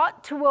 We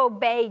ought to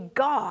obey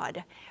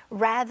God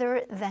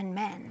rather than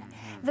men.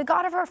 The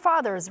God of our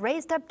fathers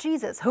raised up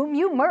Jesus, whom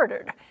you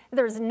murdered.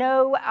 There's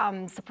no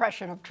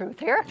suppression of truth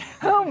here.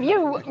 Whom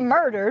you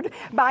murdered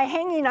by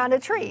hanging on a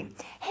tree.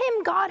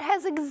 Him God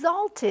has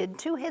exalted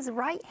to his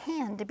right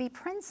hand to be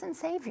Prince and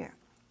Savior,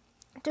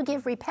 to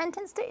give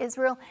repentance to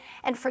Israel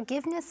and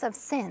forgiveness of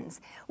sins.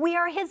 We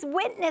are his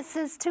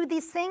witnesses to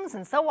these things,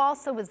 and so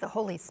also is the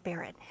Holy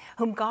Spirit,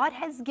 whom God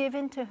has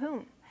given to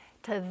whom?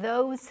 To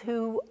those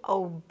who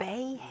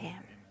obey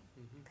him.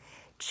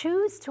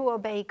 Choose to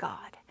obey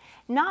God,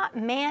 not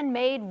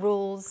man-made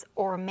rules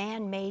or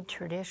man-made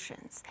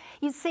traditions.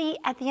 You see,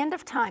 at the end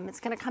of time, it's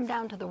going to come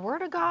down to the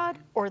Word of God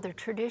or the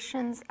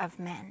traditions of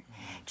men.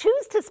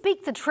 Choose to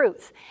speak the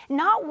truth,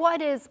 not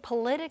what is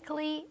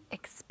politically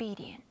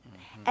expedient.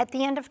 At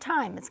the end of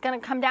time, it's going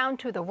to come down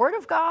to the Word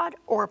of God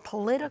or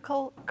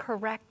political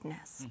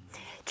correctness.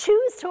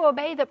 Choose to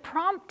obey the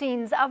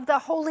promptings of the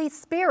Holy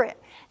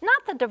Spirit,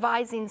 not the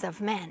devisings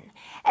of men.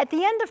 At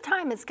the end of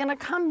time, it's going to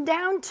come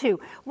down to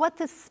what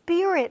the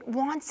Spirit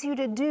wants you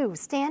to do,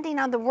 standing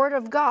on the Word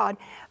of God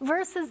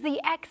versus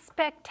the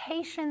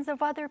expectations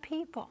of other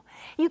people.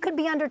 You could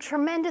be under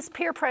tremendous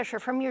peer pressure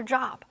from your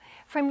job,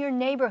 from your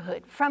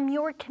neighborhood, from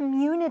your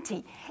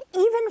community,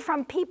 even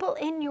from people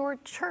in your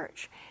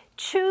church.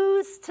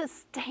 Choose to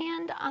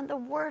stand on the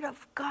Word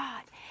of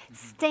God.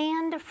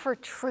 Stand for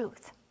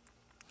truth.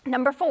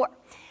 Number 4,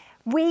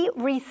 we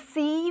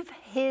receive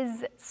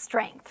his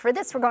strength. For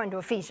this, we're going to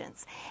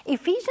Ephesians.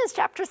 Ephesians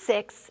chapter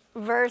 6,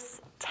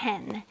 verse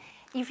 10.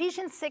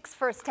 Ephesians 6,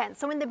 verse 10.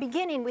 So in the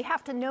beginning, we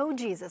have to know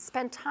Jesus,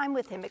 spend time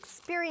with him,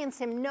 experience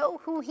him, know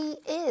who he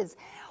is,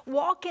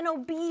 walk in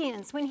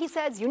obedience. When he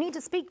says, you need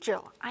to speak,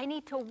 Jill, I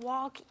need to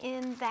walk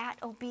in that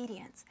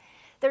obedience.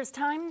 There's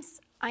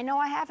times I know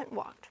I haven't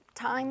walked.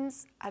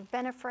 Times I've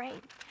been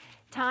afraid.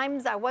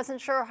 Times I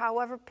wasn't sure how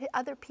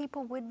other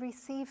people would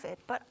receive it.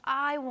 But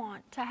I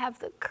want to have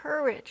the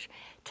courage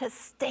to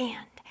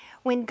stand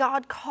when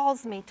God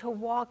calls me to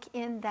walk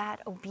in that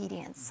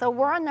obedience. So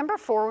we're on number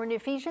 4 in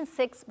Ephesians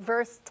 6,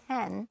 verse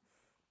 10.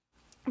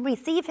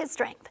 Receive his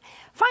strength.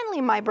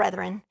 Finally, my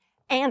brethren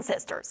and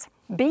sisters,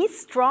 be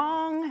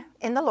strong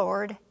in the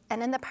Lord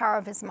and in the power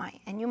of his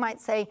might. And you might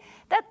say,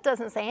 that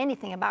doesn't say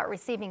anything about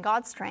receiving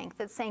God's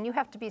strength. It's saying you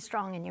have to be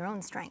strong in your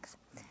own strength.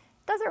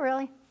 Does it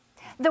really?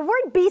 The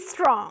word be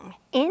strong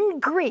in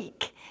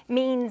Greek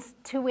means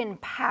to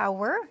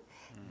empower,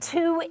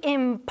 to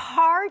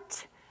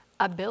impart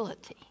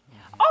ability.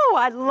 Oh,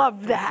 I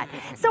love that.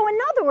 So in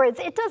other words,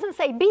 it doesn't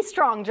say be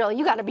strong, Jill,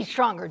 you got to be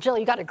stronger. Jill,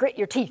 you got to grit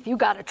your teeth. You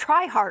got to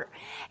try harder.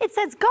 It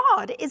says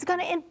God is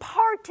going to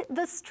impart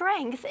the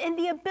strength and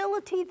the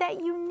ability that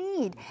you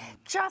need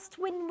just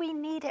when we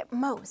need it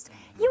most.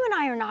 You and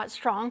I are not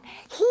strong.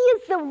 He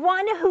is the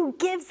one who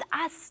gives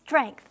us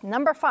strength.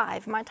 Number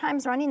 5, my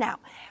time's running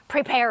out.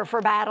 Prepare for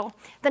battle.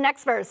 The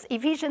next verse,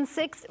 Ephesians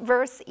 6,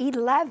 verse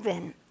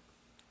 11.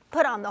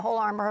 Put on the whole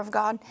armor of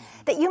God,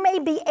 that you may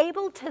be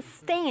able to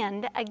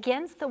stand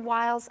against the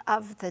wiles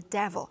of the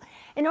devil.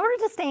 In order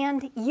to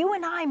stand, you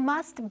and I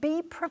must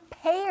be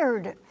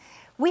prepared.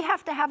 We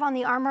have to have on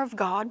the armor of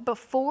God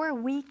before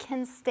we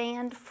can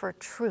stand for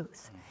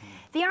truth.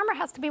 The armor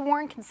has to be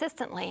worn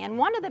consistently, and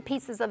one of the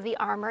pieces of the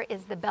armor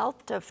is the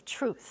belt of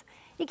truth.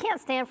 You can't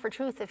stand for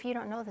truth if you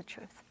don't know the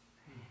truth.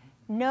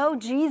 Know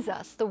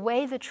Jesus, the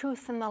way, the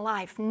truth, and the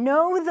life.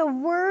 Know the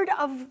Word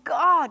of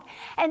God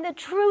and the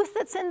truth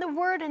that's in the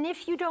Word. And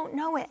if you don't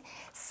know it,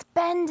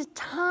 spend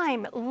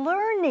time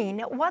learning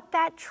what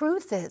that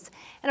truth is.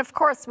 And of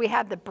course, we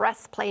have the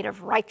breastplate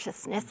of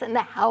righteousness and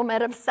the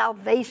helmet of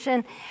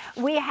salvation.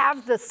 We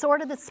have the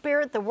sword of the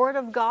Spirit, the Word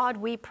of God,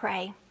 we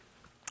pray.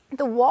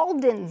 The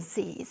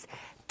Waldenses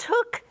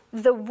took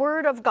the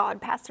Word of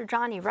God. Pastor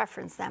Johnny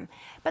referenced them.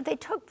 But they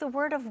took the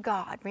Word of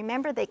God.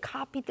 Remember, they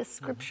copied the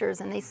Scriptures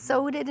and they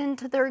sewed it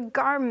into their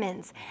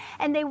garments.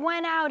 And they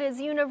went out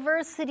as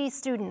university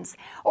students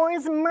or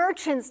as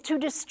merchants to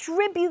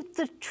distribute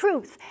the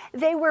truth.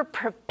 They were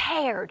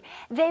prepared.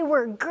 They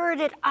were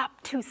girded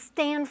up to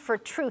stand for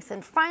truth.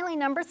 And finally,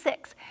 number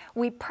 6,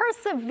 we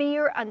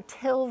persevere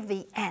until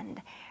the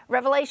end.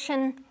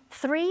 Revelation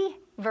 3,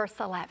 verse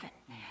 11.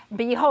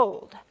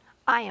 Behold,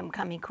 I am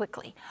coming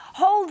quickly.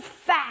 Hold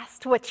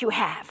fast what you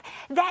have,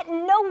 that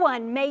no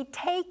one may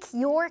take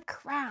your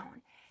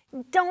crown.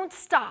 Don't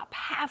stop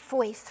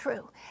halfway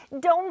through.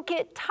 Don't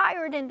get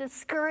tired and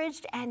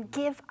discouraged and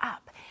give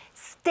up.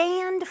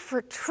 Stand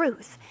for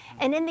truth.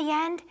 And in the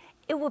end,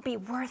 it will be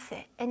worth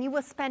it. And you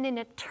will spend an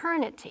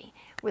eternity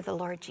with the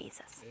Lord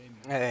Jesus.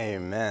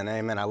 Amen.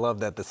 Amen. I love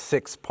that the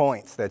 6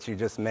 points that you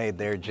just made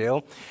there,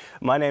 Jill.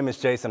 My name is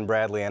Jason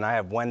Bradley, and I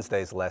have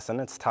Wednesday's lesson.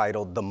 It's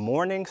titled The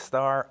Morning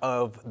Star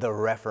of the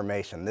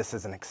Reformation. This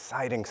is an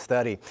exciting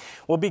study.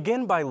 We'll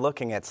begin by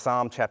looking at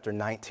Psalm chapter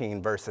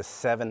 19, verses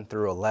 7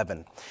 through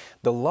 11.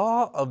 The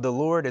law of the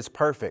Lord is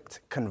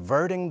perfect,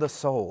 converting the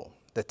soul.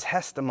 The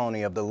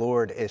testimony of the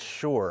Lord is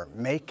sure,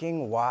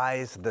 making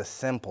wise the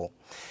simple.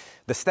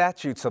 The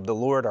statutes of the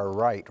Lord are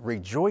right,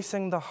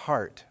 rejoicing the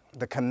heart.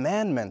 The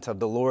commandment of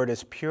the Lord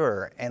is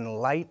pure,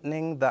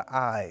 enlightening the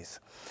eyes.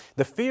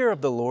 The fear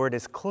of the Lord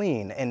is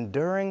clean,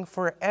 enduring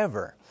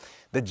forever.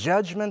 The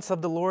judgments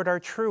of the Lord are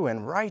true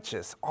and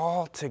righteous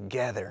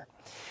altogether.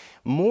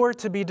 More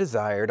to be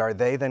desired are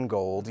they than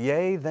gold,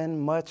 yea, than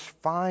much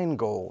fine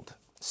gold.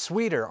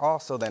 sweeter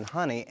also than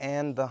honey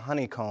and the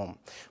honeycomb.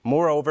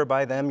 Moreover,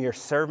 by them your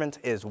servant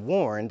is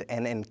warned,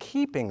 and in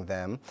keeping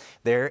them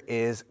there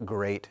is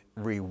great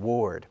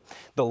reward.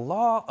 The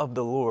law of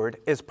the Lord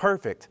is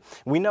perfect.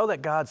 We know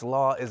that God's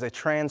law is a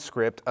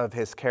transcript of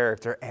his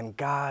character, and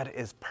God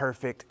is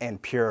perfect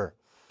and pure.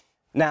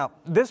 Now,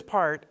 this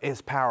part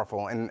is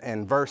powerful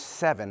in verse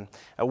 7,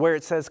 where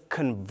it says,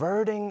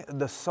 converting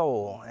the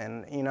soul.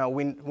 And, you know,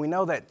 we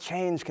know that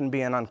change can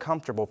be an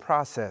uncomfortable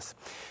process.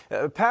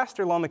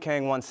 Pastor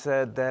Lomacang once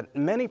said that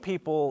many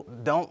people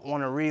don't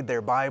want to read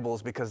their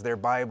Bibles because their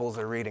Bibles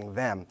are reading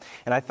them.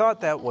 And I thought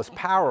that was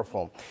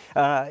powerful.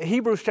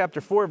 Hebrews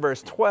chapter 4,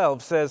 verse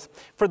 12 says,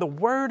 for the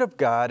word of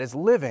God is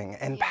living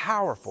and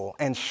powerful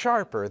and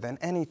sharper than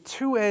any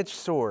two-edged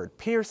sword,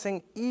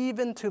 piercing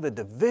even to the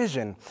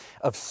division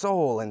of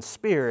soul and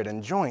spirit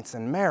and joints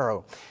and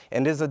marrow,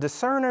 and is a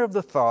discerner of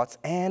the thoughts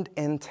and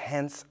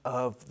intents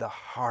of the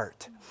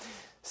heart.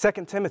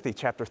 2 Timothy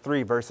chapter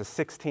 3, verses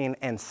 16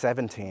 and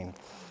 17.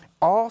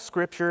 All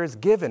scripture is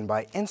given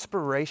by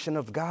inspiration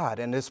of God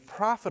and is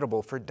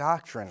profitable for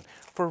doctrine,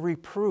 for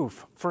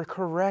reproof, for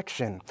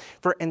correction,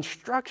 for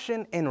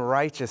instruction in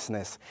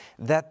righteousness,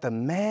 that the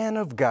man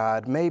of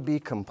God may be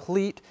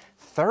complete,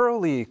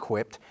 thoroughly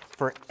equipped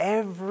for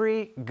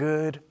every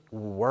good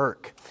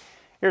work.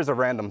 Here's a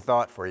random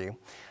thought for you.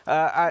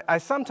 I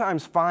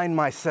sometimes find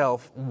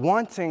myself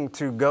wanting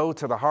to go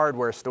to the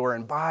hardware store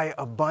and buy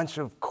a bunch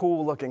of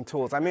cool looking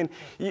tools. I mean,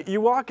 you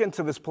walk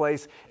into this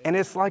place and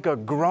it's like a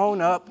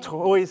grown-up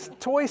toy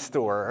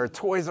store or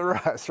Toys R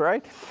Us,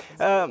 right?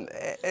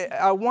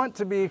 I want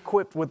to be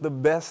equipped with the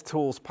best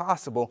tools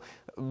possible,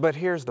 but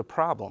here's the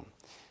problem.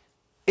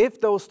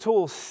 If those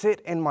tools sit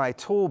in my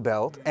tool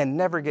belt and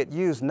never get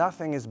used,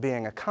 nothing is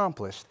being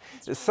accomplished.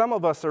 Some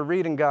of us are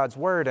reading God's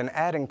Word and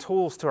adding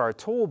tools to our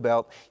tool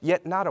belt,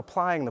 yet not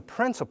applying the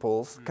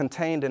principles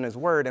contained in His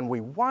Word, and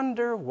we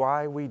wonder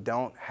why we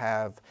don't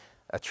have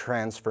a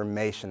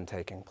transformation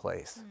taking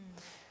place.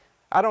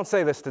 I don't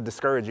say this to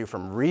discourage you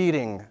from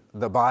reading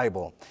the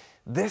Bible.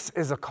 This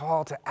is a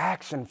call to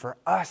action for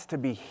us to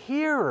be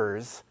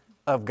hearers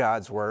of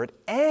God's Word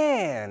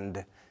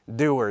and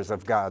doers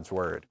of God's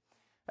Word.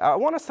 I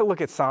want us to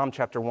look at Psalm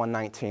chapter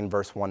 119,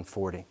 verse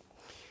 140.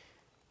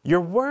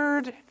 Your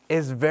word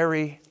is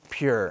very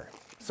pure.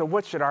 So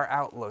what should our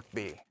outlook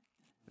be?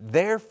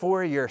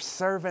 Therefore your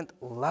servant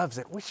loves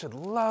it. We should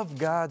love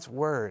God's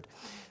word.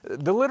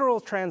 The literal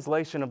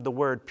translation of the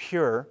word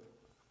pure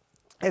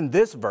in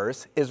this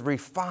verse is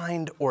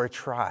refined or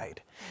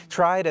tried.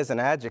 Tried as an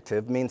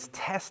adjective means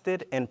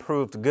tested and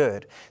proved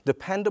good,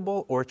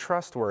 dependable or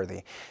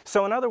trustworthy.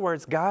 So in other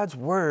words, God's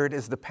word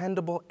is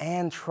dependable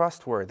and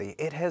trustworthy.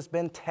 It has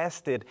been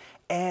tested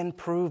and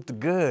proved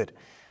good.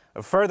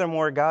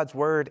 Furthermore, God's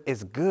word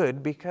is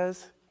good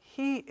because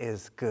He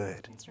is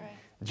good. That's right.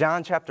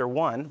 John chapter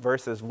 1,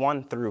 verses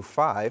 1 through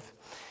 5.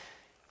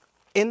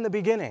 In the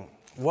beginning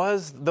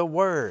was the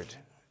Word,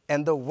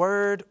 and the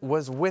Word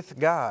was with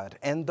God,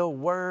 and the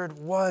Word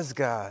was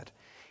God.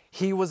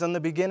 He was in the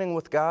beginning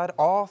with God.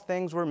 All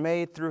things were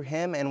made through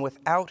Him, and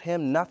without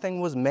Him nothing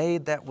was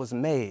made that was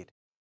made.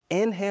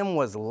 In Him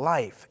was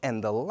life,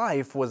 and the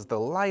life was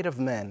the light of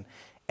men,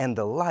 and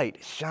the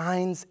light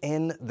shines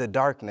in the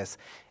darkness,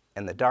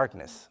 and the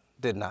darkness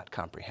did not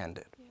comprehend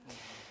it.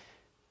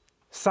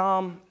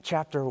 Psalm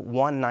chapter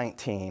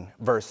 119,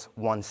 verse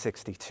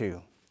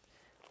 162.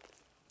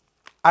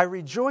 I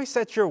rejoice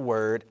at your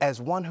word as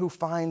one who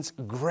finds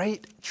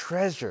great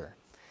treasure.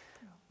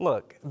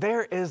 Look,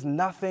 there is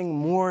nothing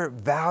more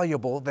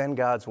valuable than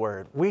God's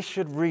word. We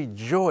should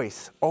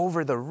rejoice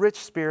over the rich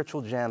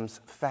spiritual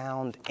gems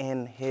found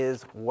in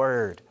His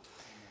word.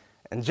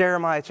 And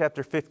Jeremiah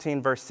chapter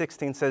 15, verse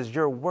 16 says,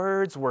 your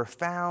words were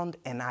found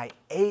and I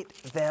ate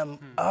them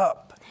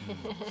up.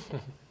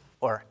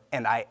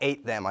 And I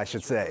ate them, I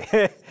should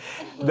say.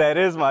 That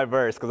is my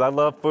verse because I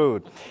love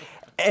food.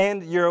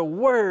 And your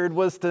word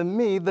was to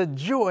me the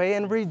joy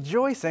and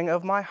rejoicing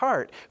of my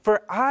heart.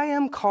 For I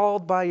am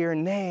called by your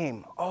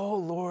name, O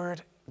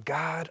Lord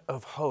God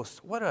of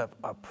hosts. What a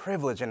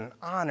privilege and an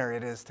honor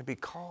it is to be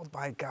called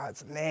by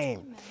God's name.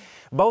 Amen.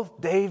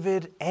 Both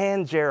David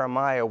and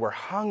Jeremiah were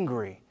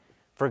hungry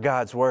for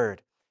God's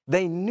word.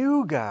 They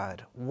knew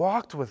God,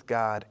 walked with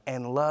God,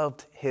 and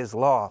loved His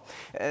law.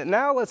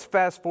 Now let's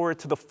fast forward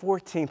to the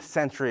 14th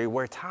century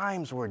where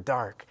times were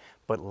dark,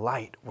 but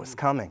light was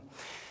coming.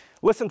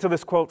 Listen to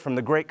this quote from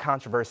The Great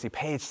Controversy,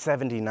 page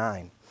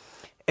 79.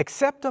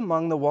 Except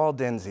among the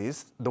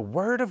Waldenses, the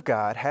word of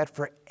God had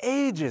for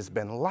ages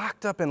been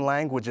locked up in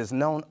languages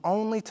known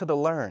only to the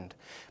learned.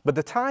 But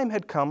the time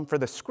had come for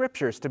the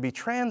scriptures to be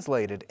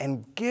translated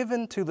and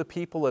given to the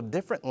people of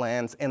different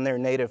lands in their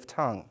native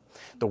tongue.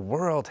 The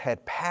world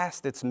had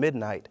passed its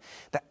midnight.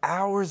 The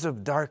hours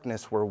of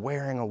darkness were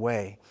wearing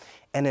away.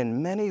 And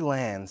in many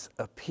lands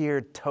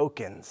appeared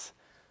tokens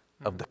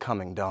of the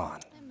coming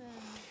dawn. Amen.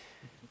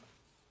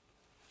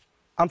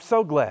 I'm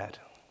so glad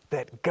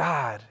that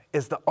God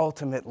is the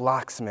ultimate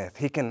locksmith.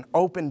 He can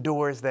open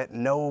doors that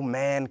no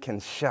man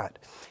can shut.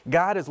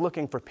 God is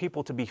looking for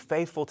people to be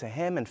faithful to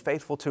Him and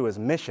faithful to His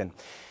mission.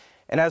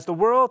 And as the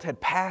world had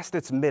passed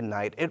its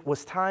midnight, it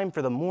was time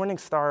for the morning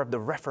star of the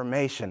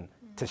Reformation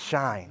to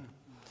shine.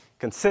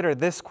 Consider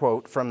this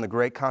quote from The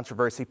Great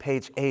Controversy,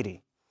 page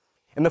 80.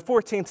 In the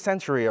 14th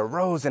century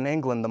arose in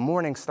England the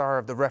morning star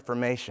of the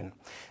Reformation.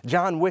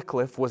 John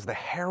Wycliffe was the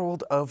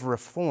herald of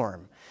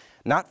reform,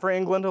 not for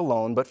England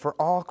alone, but for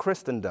all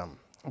Christendom.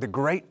 The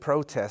great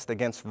protest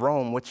against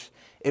Rome, which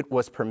it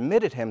was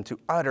permitted him to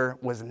utter,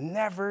 was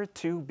never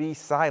to be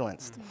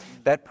silenced.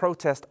 That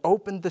protest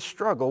opened the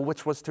struggle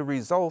which was to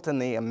result in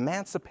the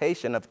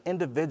emancipation of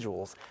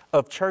individuals,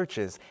 of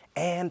churches,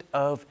 and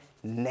of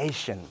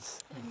nations.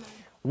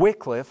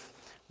 Wycliffe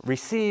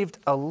received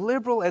a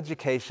liberal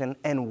education,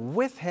 and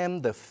with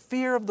him the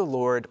fear of the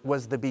Lord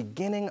was the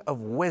beginning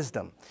of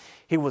wisdom.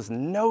 He was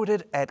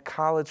noted at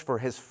college for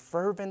his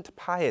fervent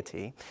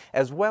piety,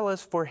 as well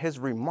as for his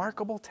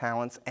remarkable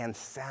talents and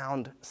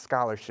sound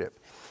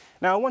scholarship.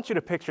 Now, I want you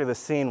to picture the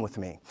scene with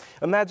me.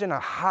 Imagine a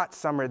hot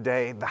summer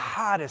day, the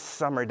hottest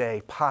summer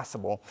day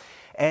possible,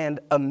 and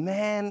a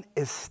man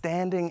is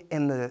standing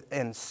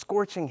in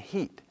scorching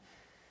heat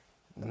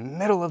in the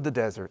middle of the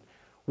desert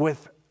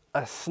with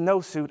a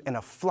snowsuit and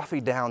a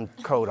fluffy down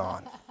coat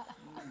on.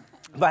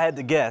 If I had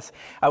to guess,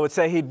 I would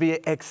say he'd be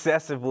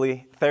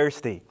excessively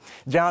thirsty.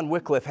 John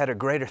Wycliffe had a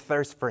greater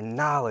thirst for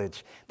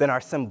knowledge than our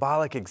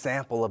symbolic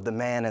example of the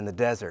man in the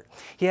desert.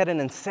 He had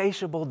an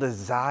insatiable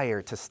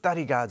desire to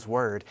study God's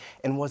word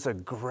and was a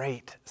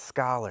great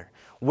scholar.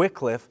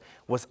 Wycliffe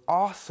was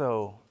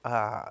also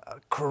a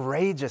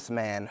courageous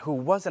man who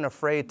wasn't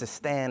afraid to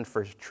stand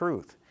for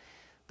truth.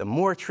 The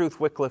more truth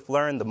Wycliffe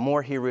learned, the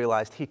more he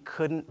realized he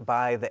couldn't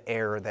buy the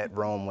error that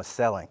Rome was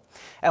selling.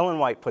 Ellen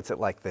White puts it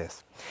like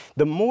this: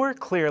 the more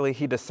clearly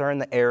he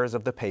discerned the errors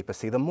of the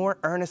papacy, the more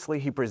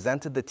earnestly he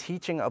presented the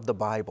teaching of the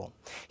Bible.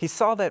 He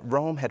saw that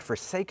Rome had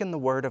forsaken the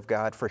word of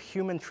God for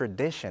human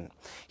tradition.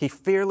 He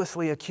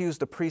fearlessly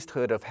accused the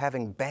priesthood of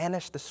having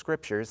banished the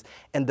scriptures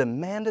and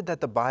demanded that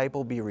the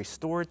Bible be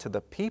restored to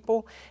the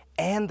people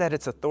and that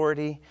its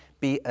authority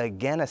be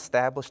again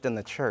established in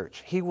the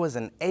church. He was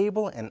an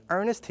able and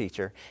earnest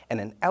teacher and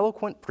an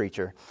eloquent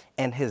preacher,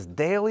 and his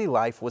daily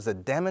life was a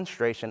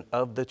demonstration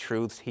of the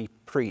truths he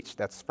preached.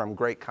 That's from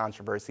Great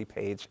Controversy,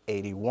 page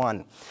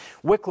 81.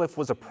 Wycliffe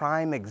was a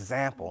prime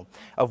example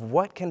of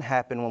what can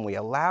happen when we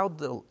allow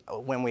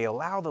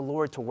the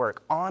Lord to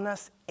work on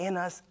us, in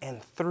us,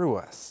 and through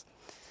us.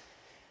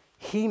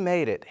 He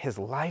made it his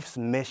life's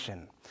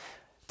mission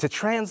to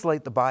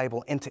translate the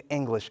Bible into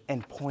English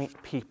and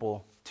point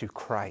people to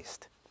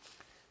Christ.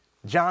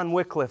 John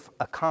Wycliffe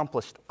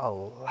accomplished a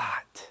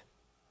lot.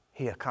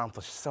 He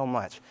accomplished so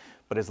much,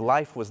 but his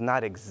life was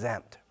not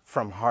exempt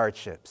from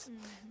hardships.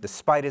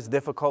 Despite his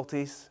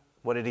difficulties,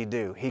 what did he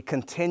do? He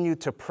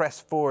continued to press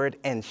forward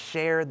and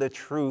share the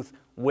truth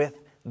with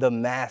the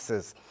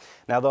masses.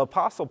 Now, the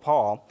Apostle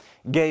Paul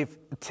gave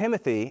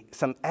Timothy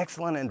some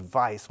excellent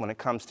advice when it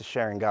comes to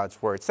sharing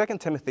God's word. 2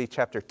 Timothy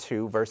chapter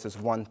 2, verses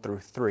 1 through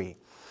 3.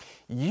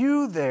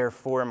 You,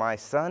 therefore, my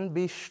son,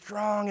 be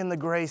strong in the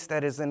grace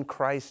that is in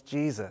Christ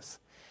Jesus.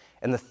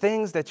 And the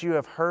things that you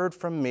have heard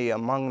from me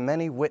among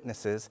many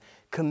witnesses,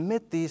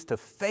 commit these to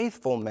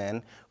faithful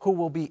men who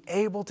will be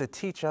able to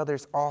teach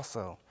others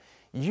also.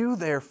 You,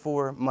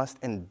 therefore, must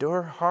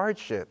endure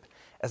hardship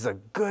as a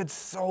good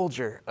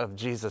soldier of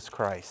Jesus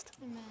Christ.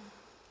 Amen.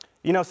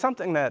 You know,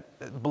 something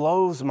that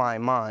blows my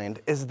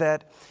mind is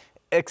that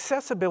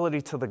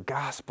accessibility to the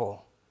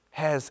gospel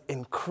has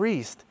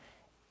increased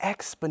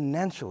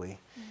exponentially,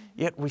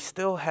 yet we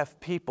still have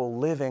people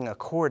living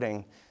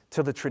according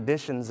to the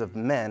traditions of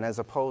men as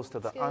opposed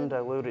to the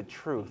undiluted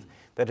truth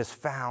that is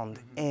found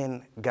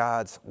in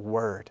God's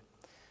word.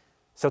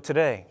 So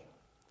today,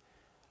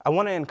 I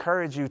want to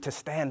encourage you to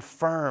stand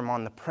firm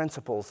on the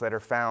principles that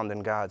are found in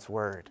God's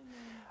word.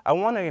 I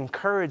want to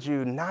encourage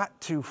you not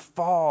to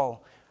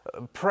fall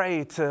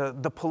prey to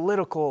the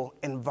political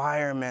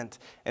environment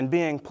and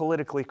being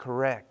politically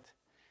correct.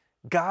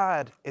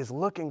 God is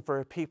looking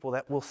for a people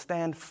that will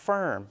stand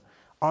firm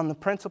on the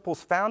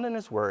principles found in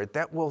his word,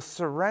 that will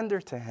surrender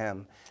to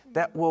him,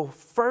 that will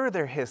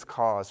further his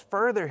cause,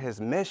 further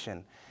his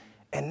mission,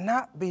 and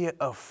not be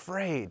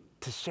afraid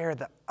to share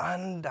the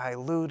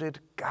undiluted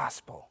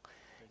gospel.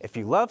 If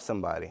you love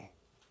somebody,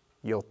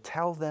 you'll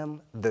tell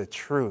them the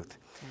truth.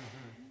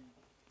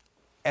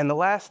 And the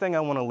last thing I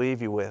want to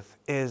leave you with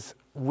is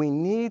we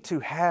need to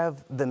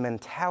have the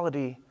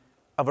mentality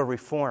of a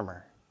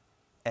reformer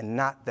and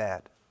not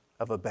that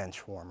of a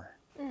bench warmer.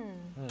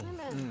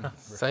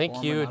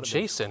 Thank you,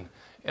 Jason.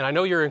 And I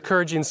know you're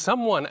encouraging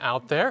someone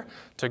out there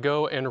to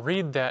go and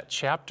read that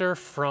chapter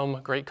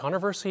from Great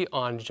Controversy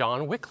on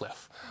John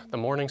Wycliffe, the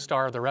morning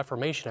star of the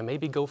Reformation, and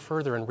maybe go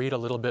further and read a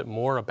little bit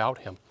more about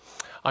him.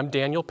 I'm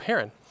Daniel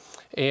Perrin,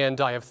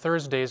 and I have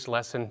Thursday's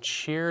lesson,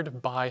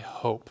 Cheered by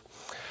Hope.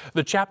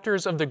 The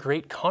chapters of the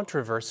Great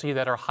Controversy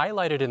that are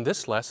highlighted in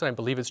this lesson, I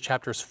believe it's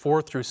chapters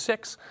 4 through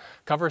 6,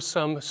 cover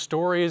some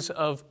stories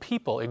of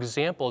people,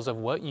 examples of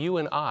what you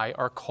and I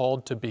are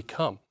called to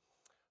become,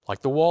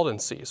 like the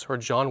Waldenses or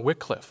John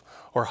Wycliffe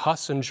or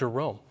Huss and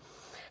Jerome.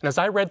 And as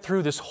I read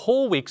through this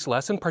whole week's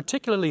lesson,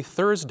 particularly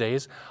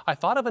Thursdays, I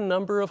thought of a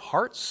number of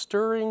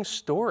heart-stirring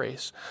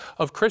stories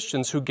of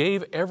Christians who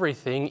gave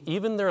everything,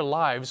 even their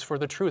lives, for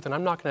the truth. And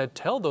I'm not going to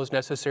tell those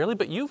necessarily,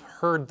 but you've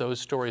heard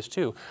those stories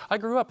too. I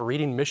grew up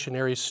reading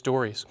missionary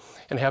stories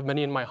and have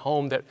many in my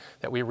home that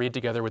we read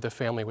together with the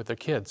family, with the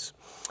kids.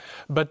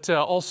 But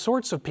all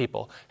sorts of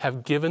people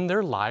have given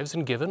their lives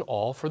and given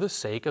all for the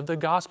sake of the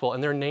gospel,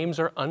 and their names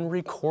are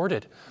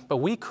unrecorded. But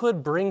we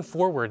could bring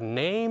forward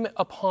name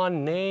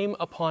upon name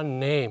upon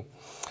name.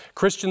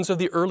 Christians of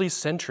the early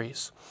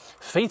centuries,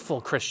 faithful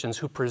Christians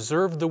who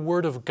preserved the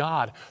Word of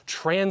God,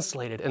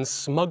 translated and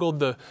smuggled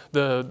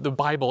the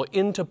Bible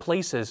into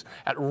places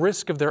at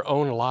risk of their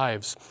own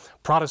lives.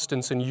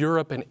 Protestants in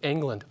Europe and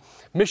England,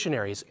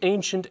 missionaries,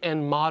 ancient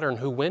and modern,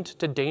 who went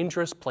to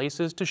dangerous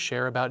places to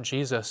share about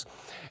Jesus.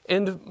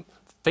 And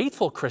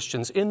faithful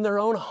Christians in their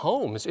own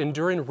homes,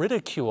 enduring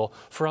ridicule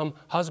from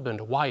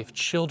husband, wife,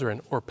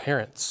 children, or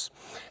parents.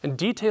 And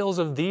details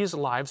of these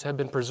lives have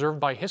been preserved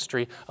by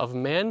history of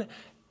men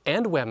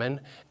and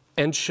women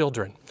and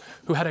children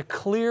who had a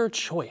clear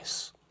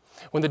choice.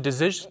 When the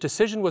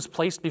decision was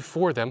placed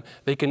before them,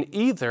 they can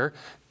either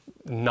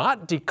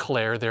not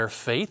declare their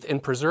faith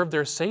and preserve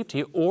their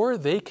safety, or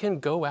they can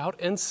go out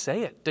and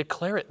say it,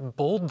 declare it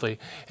boldly,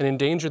 and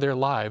endanger their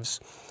lives.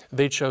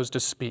 They chose to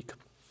speak.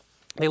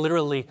 They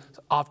literally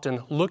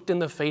often looked in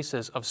the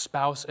faces of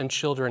spouse and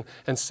children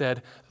and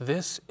said,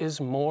 "This is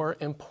more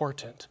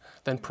important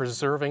than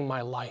preserving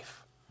my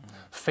life."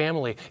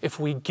 Family, if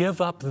we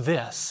give up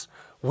this,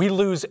 we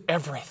lose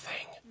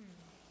everything.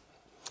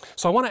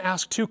 So I want to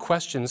ask two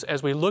questions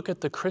as we look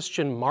at the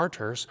Christian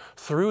martyrs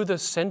through the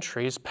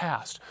centuries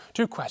past.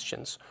 Two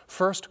questions.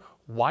 First,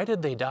 why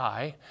did they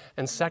die?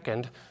 And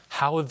second,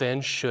 how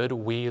then should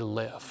we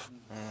live?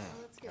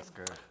 That's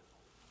good.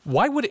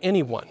 Why would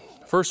anyone,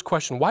 first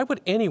question, why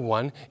would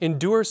anyone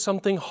endure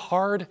something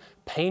hard,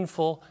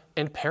 painful,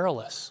 and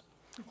perilous?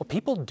 Well,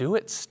 people do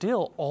it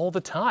still all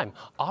the time,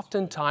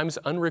 oftentimes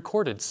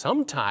unrecorded.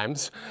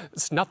 Sometimes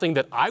it's nothing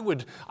that I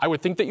would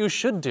think that you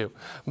should do.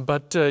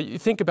 But you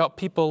think about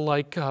people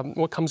like,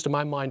 what comes to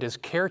my mind is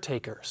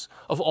caretakers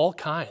of all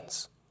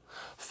kinds,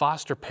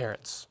 foster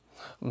parents,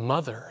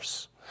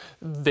 mothers.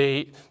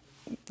 They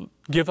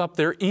give up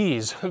their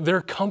ease,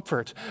 their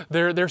comfort,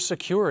 their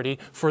security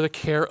for the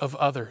care of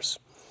others.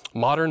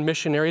 Modern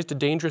missionaries to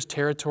dangerous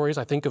territories,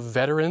 I think of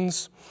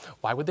veterans.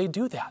 Why would they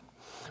do that?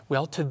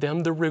 Well, to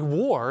them, the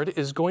reward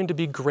is going to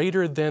be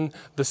greater than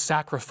the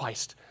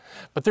sacrifice.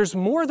 But there's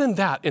more than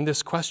that in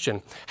this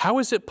question. How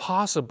is it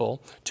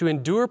possible to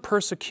endure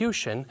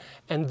persecution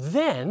and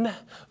then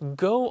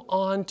go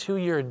on to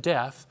your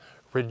death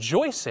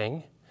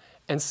rejoicing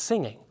and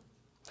singing?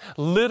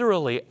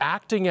 Literally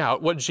acting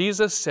out what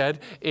Jesus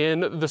said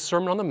in the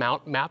Sermon on the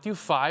Mount, Matthew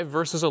 5,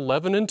 verses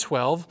 11 and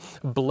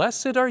 12.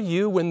 "Blessed are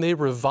you when they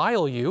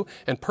revile you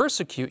and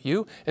persecute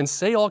you and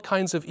say all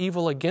kinds of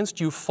evil against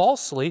you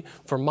falsely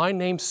for my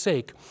name's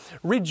sake.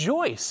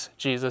 Rejoice,"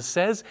 Jesus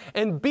says,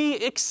 "and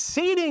be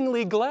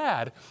exceedingly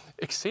glad."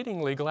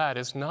 Exceedingly glad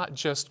is not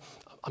just,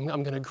 I'm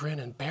going to grin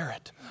and bear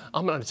it.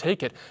 I'm going to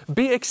take it.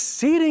 Be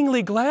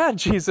exceedingly glad,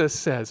 Jesus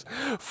says,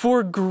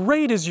 "for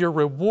great is your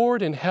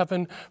reward in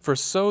heaven, for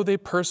so they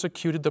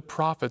persecuted the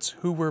prophets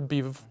who were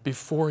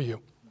before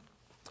you."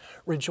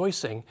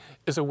 Rejoicing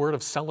is a word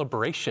of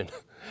celebration.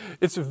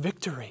 It's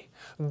victory.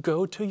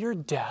 Go to your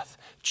death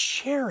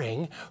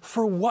cheering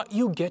for what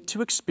you get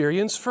to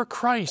experience for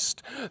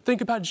Christ.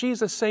 Think about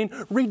Jesus saying,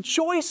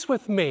 "Rejoice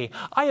with me.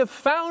 I have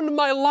found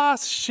my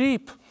lost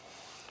sheep."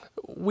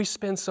 We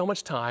spend so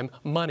much time,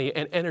 money,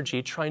 and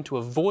energy trying to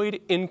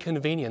avoid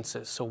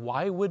inconveniences. So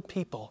why would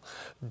people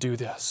do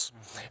this?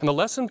 And the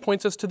lesson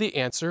points us to the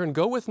answer. And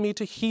go with me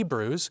to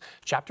Hebrews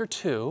chapter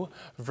 2,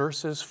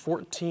 verses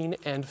 14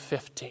 and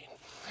 15.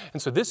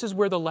 And so this is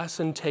where the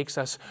lesson takes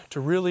us to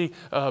really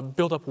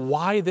build up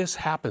why this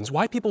happens,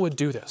 why people would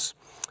do this.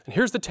 And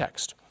here's the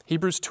text,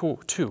 Hebrews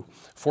 2,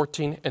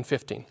 14 and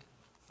 15.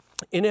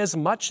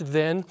 "Inasmuch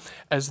then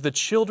as the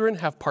children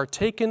have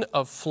partaken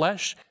of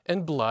flesh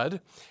and blood,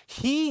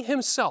 he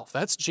himself,"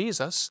 that's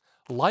Jesus,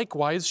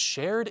 "likewise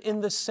shared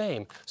in the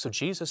same." So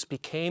Jesus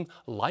became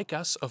like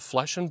us of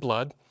flesh and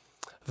blood,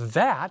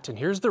 "that," and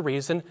here's the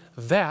reason,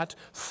 "that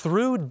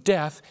through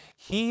death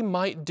he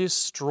might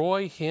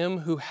destroy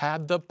him who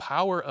had the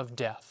power of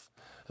death."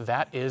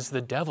 That is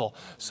the devil.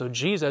 So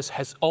Jesus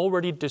has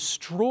already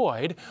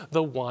destroyed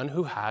the one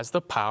who has the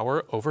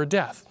power over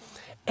death.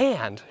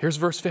 And, here's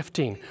verse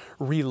 15,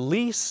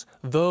 "release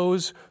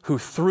those who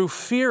through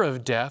fear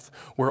of death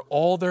were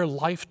all their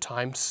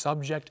lifetime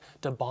subject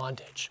to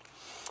bondage."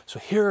 So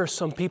here are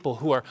some people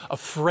who are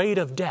afraid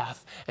of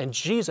death, and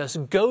Jesus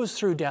goes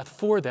through death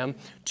for them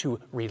to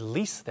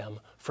release them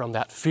from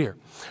that fear.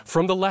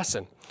 From the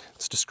lesson,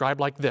 it's described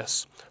like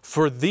this: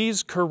 "For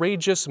these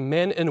courageous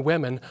men and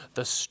women,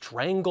 the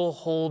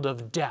stranglehold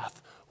of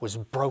death was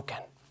broken."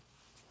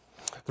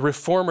 The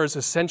reformers,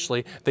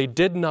 essentially, they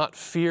did not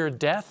fear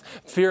death.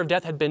 Fear of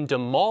death had been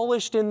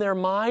demolished in their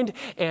mind,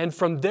 and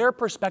from their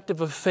perspective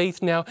of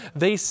faith now,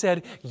 they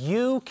said,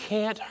 "You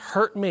can't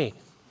hurt me."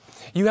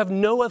 You have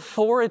no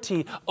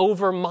authority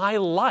over my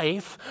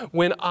life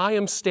when I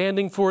am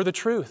standing for the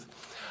truth.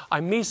 I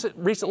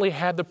recently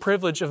had the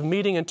privilege of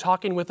meeting and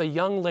talking with a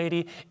young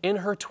lady in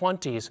her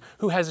 20s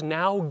who has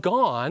now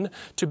gone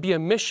to be a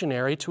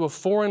missionary to a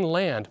foreign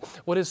land,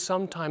 what is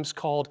sometimes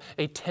called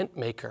a tent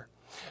maker.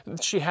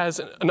 She has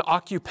an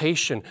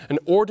occupation, an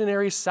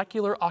ordinary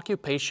secular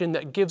occupation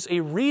that gives a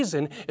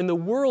reason in the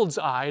world's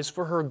eyes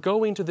for her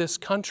going to this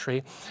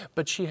country,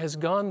 but she has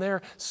gone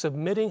there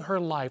submitting her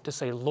life to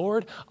say,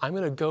 Lord, I'm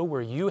going to go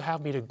where you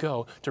have me to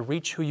go to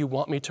reach who you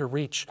want me to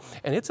reach.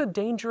 And it's a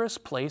dangerous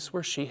place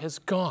where she has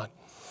gone.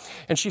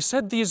 And she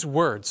said these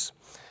words,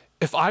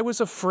 if I was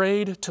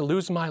afraid to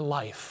lose my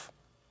life,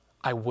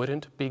 I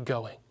wouldn't be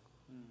going.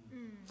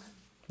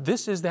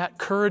 This is that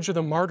courage of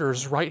the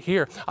martyrs right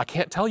here. I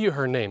can't tell you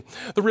her name.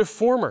 The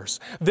reformers,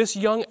 this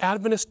young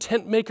Adventist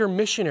tent maker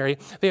missionary,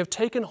 they have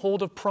taken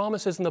hold of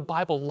promises in the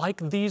Bible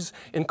like these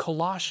in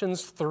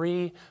Colossians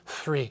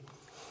 3:3.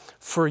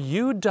 For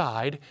you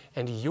died,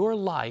 and your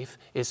life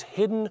is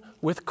hidden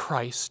with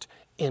Christ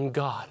in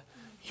God.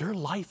 Your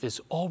life is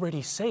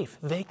already safe.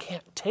 They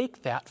can't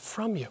take that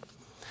from you.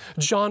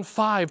 John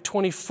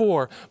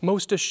 5:24,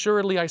 most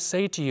assuredly I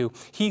say to you,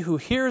 he who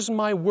hears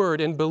my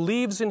word and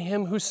believes in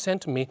him who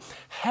sent me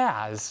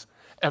has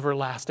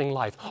everlasting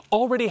life.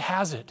 Already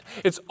has it.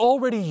 It's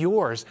already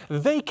yours.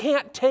 They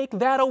can't take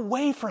that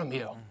away from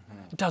you.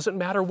 It doesn't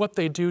matter what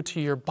they do to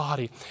your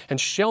body,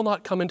 and shall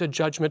not come into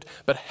judgment,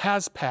 but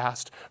has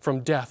passed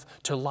from death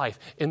to life.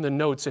 In the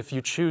notes, if you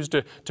choose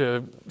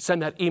to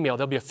send that email,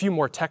 there'll be a few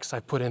more texts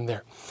I've put in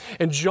there.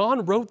 And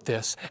John wrote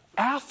this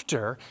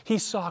after he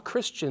saw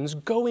Christians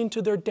going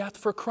to their death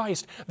for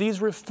Christ.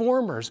 These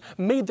reformers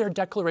made their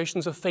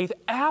declarations of faith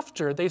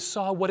after they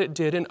saw what it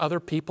did in other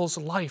people's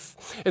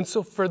life. And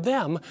so for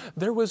them,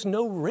 there was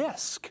no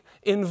risk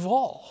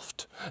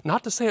involved.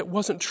 Not to say it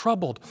wasn't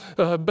troubled,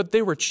 but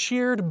they were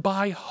cheered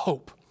by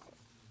hope.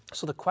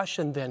 So the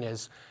question then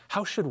is,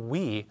 how should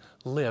we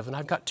live? And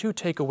I've got two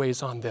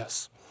takeaways on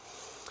this.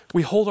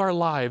 We hold our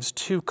lives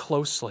too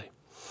closely,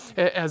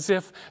 as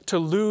if to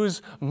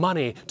lose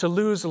money, to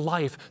lose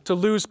life, to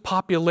lose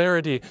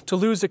popularity, to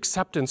lose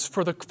acceptance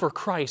for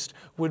Christ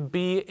would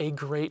be a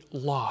great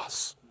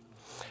loss.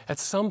 At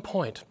some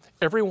point,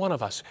 every one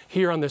of us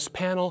here on this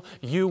panel,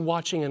 you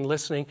watching and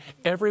listening,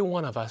 every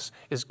one of us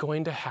is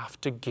going to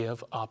have to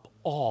give up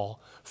all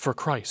for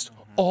Christ.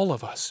 All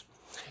of us.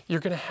 You're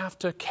going to have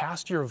to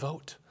cast your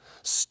vote.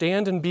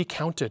 Stand and be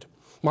counted.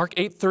 Mark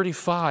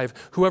 8:35,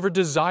 whoever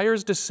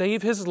desires to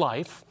save his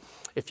life,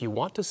 if you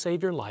want to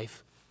save your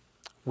life,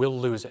 will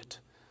lose it.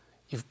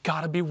 You've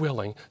got to be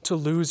willing to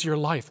lose your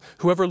life.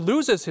 Whoever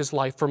loses his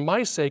life for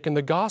my sake in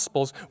the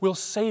Gospels will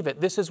save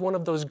it. This is one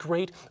of those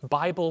great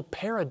Bible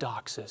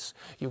paradoxes.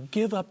 You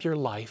give up your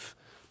life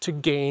to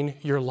gain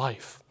your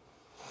life.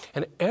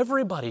 And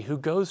everybody who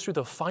goes through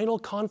the final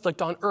conflict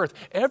on earth,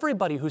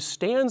 everybody who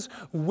stands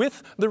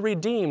with the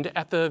redeemed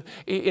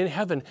in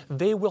heaven,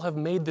 they will have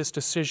made this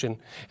decision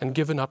and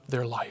given up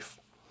their life.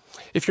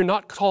 If you're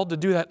not called to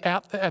do that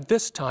at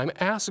this time,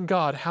 ask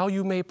God how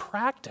you may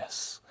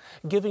practice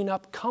giving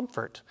up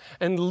comfort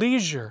and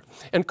leisure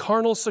and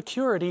carnal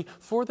security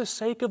for the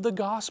sake of the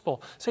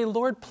gospel. Say,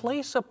 Lord,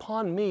 place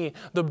upon me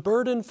the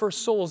burden for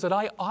souls that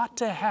I ought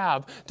to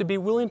have, to be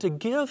willing to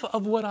give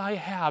of what I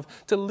have,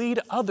 to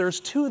lead others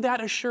to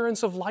that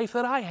assurance of life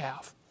that I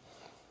have.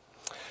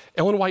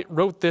 Ellen White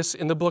wrote this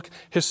in the book,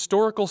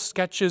 Historical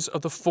Sketches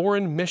of the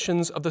Foreign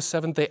Missions of the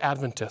Seventh-day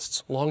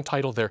Adventists. Long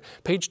title there,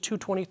 page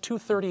 220,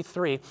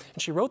 233.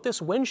 And she wrote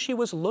this when she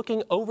was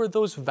looking over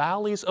those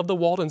valleys of the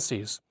Walden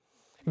Seas.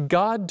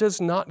 God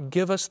does not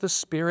give us the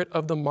spirit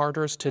of the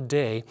martyrs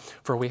today,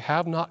 for we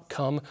have not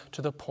come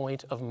to the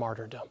point of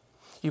martyrdom.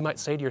 You might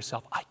say to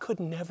yourself, I could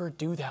never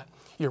do that.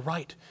 You're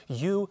right.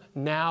 You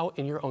now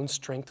in your own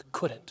strength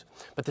couldn't.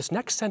 But this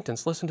next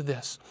sentence, listen to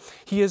this.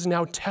 He is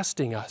now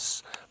testing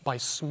us by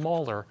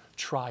smaller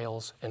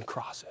trials and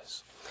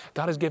crosses.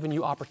 God has given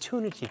you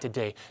opportunity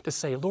today to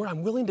say, Lord,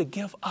 I'm willing to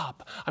give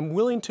up. I'm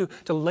willing to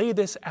lay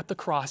this at the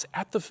cross,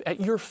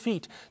 at your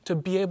feet, to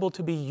be able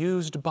to be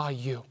used by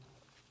you.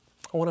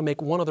 I want to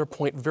make one other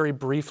point very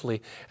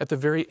briefly at the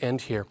very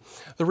end here.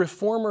 The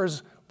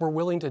reformers were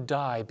willing to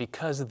die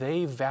because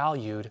they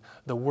valued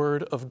the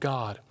Word of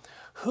God.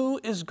 Who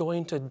is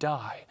going to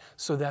die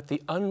so that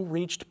the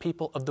unreached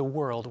people of the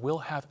world will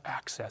have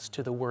access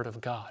to the Word of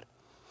God?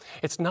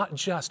 It's not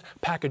just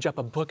package up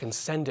a book and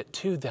send it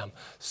to them.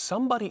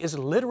 Somebody is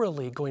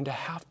literally going to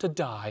have to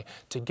die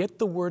to get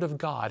the Word of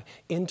God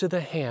into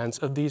the hands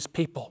of these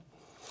people.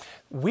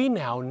 We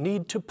now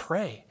need to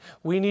pray.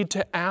 We need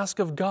to ask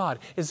of God,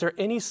 is there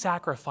any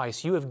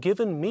sacrifice you have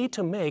given me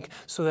to make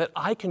so that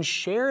I can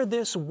share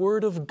this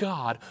Word of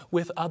God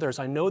with others?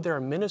 I know there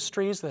are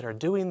ministries that are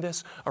doing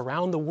this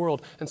around the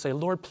world, and say,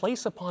 Lord,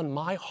 place upon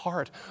my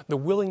heart the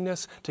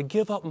willingness to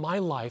give up my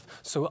life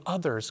so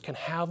others can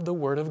have the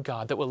Word of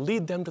God that will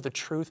lead them to the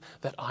truth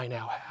that I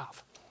now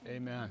have.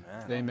 Amen.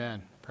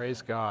 Amen.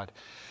 Praise God.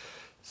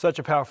 Such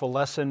a powerful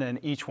lesson, and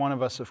each one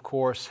of us, of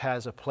course,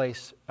 has a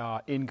place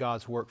in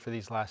God's work for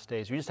these last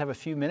days. We just have a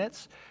few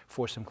minutes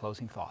for some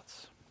closing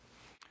thoughts.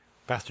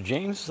 Pastor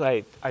James,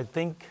 I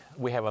think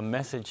we have a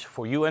message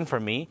for you and for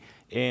me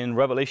in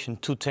Revelation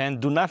 2:10.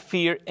 Do not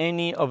fear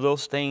any of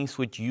those things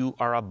which you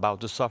are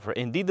about to suffer.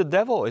 Indeed, the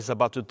devil is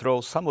about to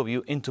throw some of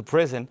you into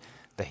prison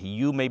that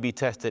you may be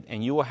tested,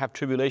 and you will have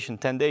tribulation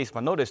 10 days.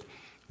 But notice,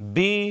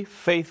 be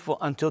faithful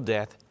until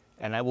death,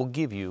 and I will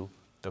give you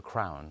the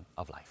crown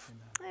of life.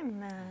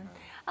 Amen.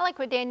 I like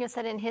what Daniel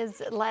said in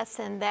his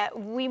lesson, that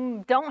we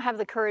don't have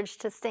the courage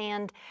to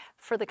stand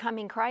for the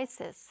coming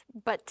crisis.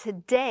 But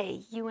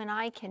today, you and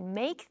I can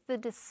make the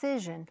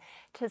decision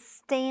to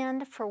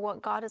stand for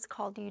what God has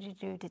called you to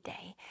do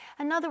today.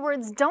 In other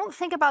words, don't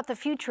think about the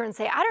future and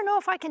say, I don't know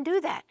if I can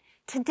do that.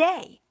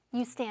 Today,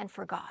 you stand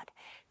for God.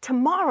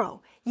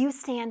 Tomorrow, you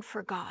stand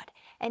for God.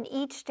 And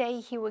each day,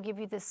 He will give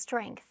you the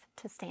strength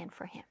to stand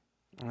for Him.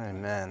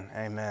 Amen.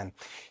 Amen.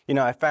 You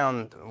know, I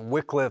found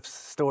Wycliffe's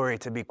story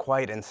to be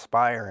quite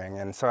inspiring,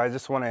 and so I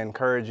just want to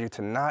encourage you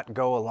to not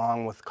go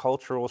along with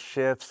cultural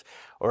shifts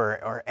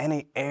or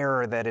any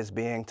error that is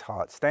being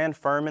taught. Stand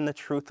firm in the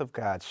truth of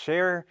God.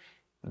 Share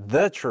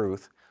the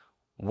truth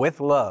with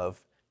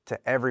love to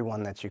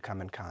everyone that you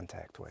come in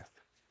contact with.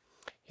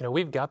 You know,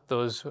 we've got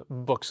those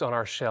books on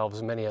our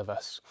shelves, many of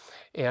us.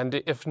 And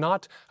if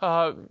not,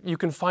 you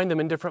can find them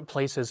in different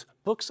places.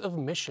 Books of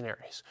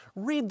missionaries.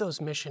 Read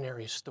those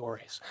missionary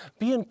stories.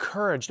 Be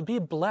encouraged, be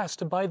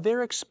blessed by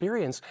their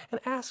experience,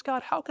 and ask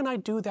God, how can I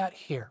do that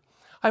here?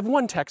 I have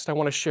one text I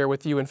want to share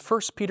with you in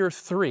 1 Peter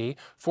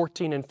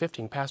 3:14 and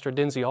 15. Pastor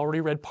Dinsey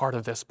already read part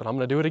of this, but I'm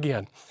going to do it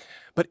again.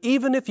 But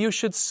even if you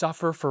should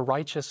suffer for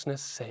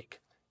righteousness' sake,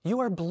 you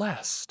are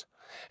blessed.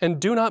 And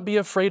do not be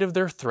afraid of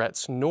their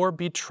threats, nor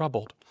be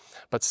troubled.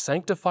 But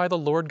sanctify the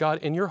Lord God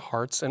in your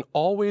hearts, and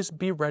always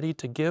be ready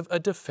to give a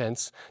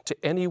defense to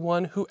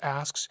anyone who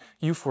asks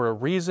you for a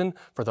reason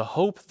for the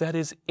hope that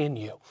is in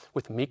you,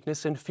 with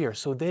meekness and fear.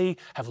 So they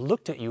have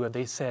looked at you and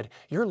they said,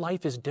 your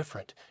life is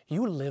different.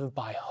 You live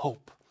by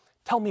hope.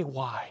 Tell me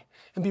why,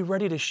 and be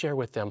ready to share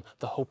with them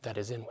the hope that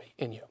is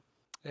in you.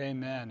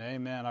 Amen.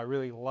 Amen. I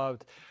really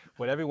loved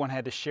what everyone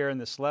had to share in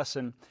this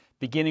lesson,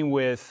 beginning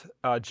with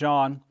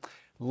John.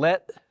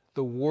 Let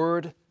the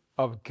Word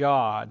of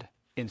God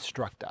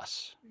instruct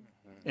us.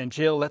 And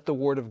Jill, let the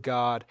Word of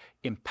God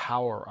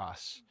empower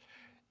us.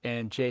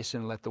 And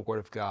Jason, let the Word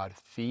of God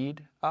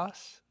feed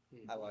us.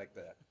 I like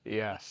that.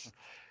 Yes.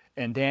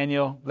 And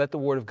Daniel, let the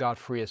Word of God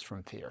free us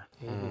from fear.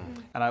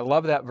 And I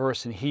love that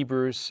verse in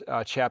Hebrews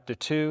chapter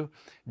 2.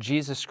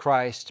 Jesus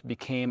Christ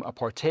became a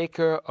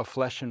partaker of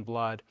flesh and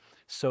blood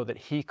so that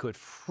He could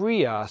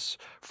free us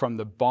from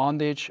the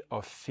bondage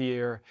of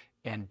fear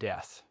and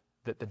death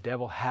that the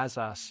devil has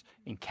us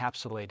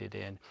encapsulated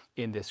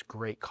in this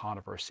great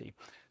controversy.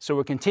 So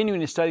we're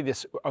continuing to study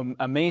this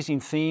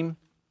amazing theme.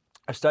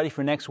 Our study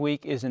for next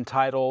week is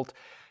entitled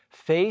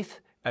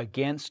Faith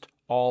Against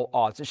All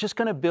Odds. It's just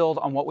going to build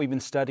on what we've been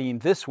studying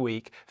this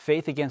week,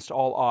 Faith Against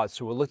All Odds.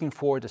 So we're looking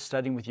forward to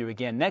studying with you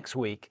again next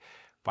week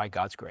by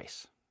God's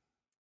grace.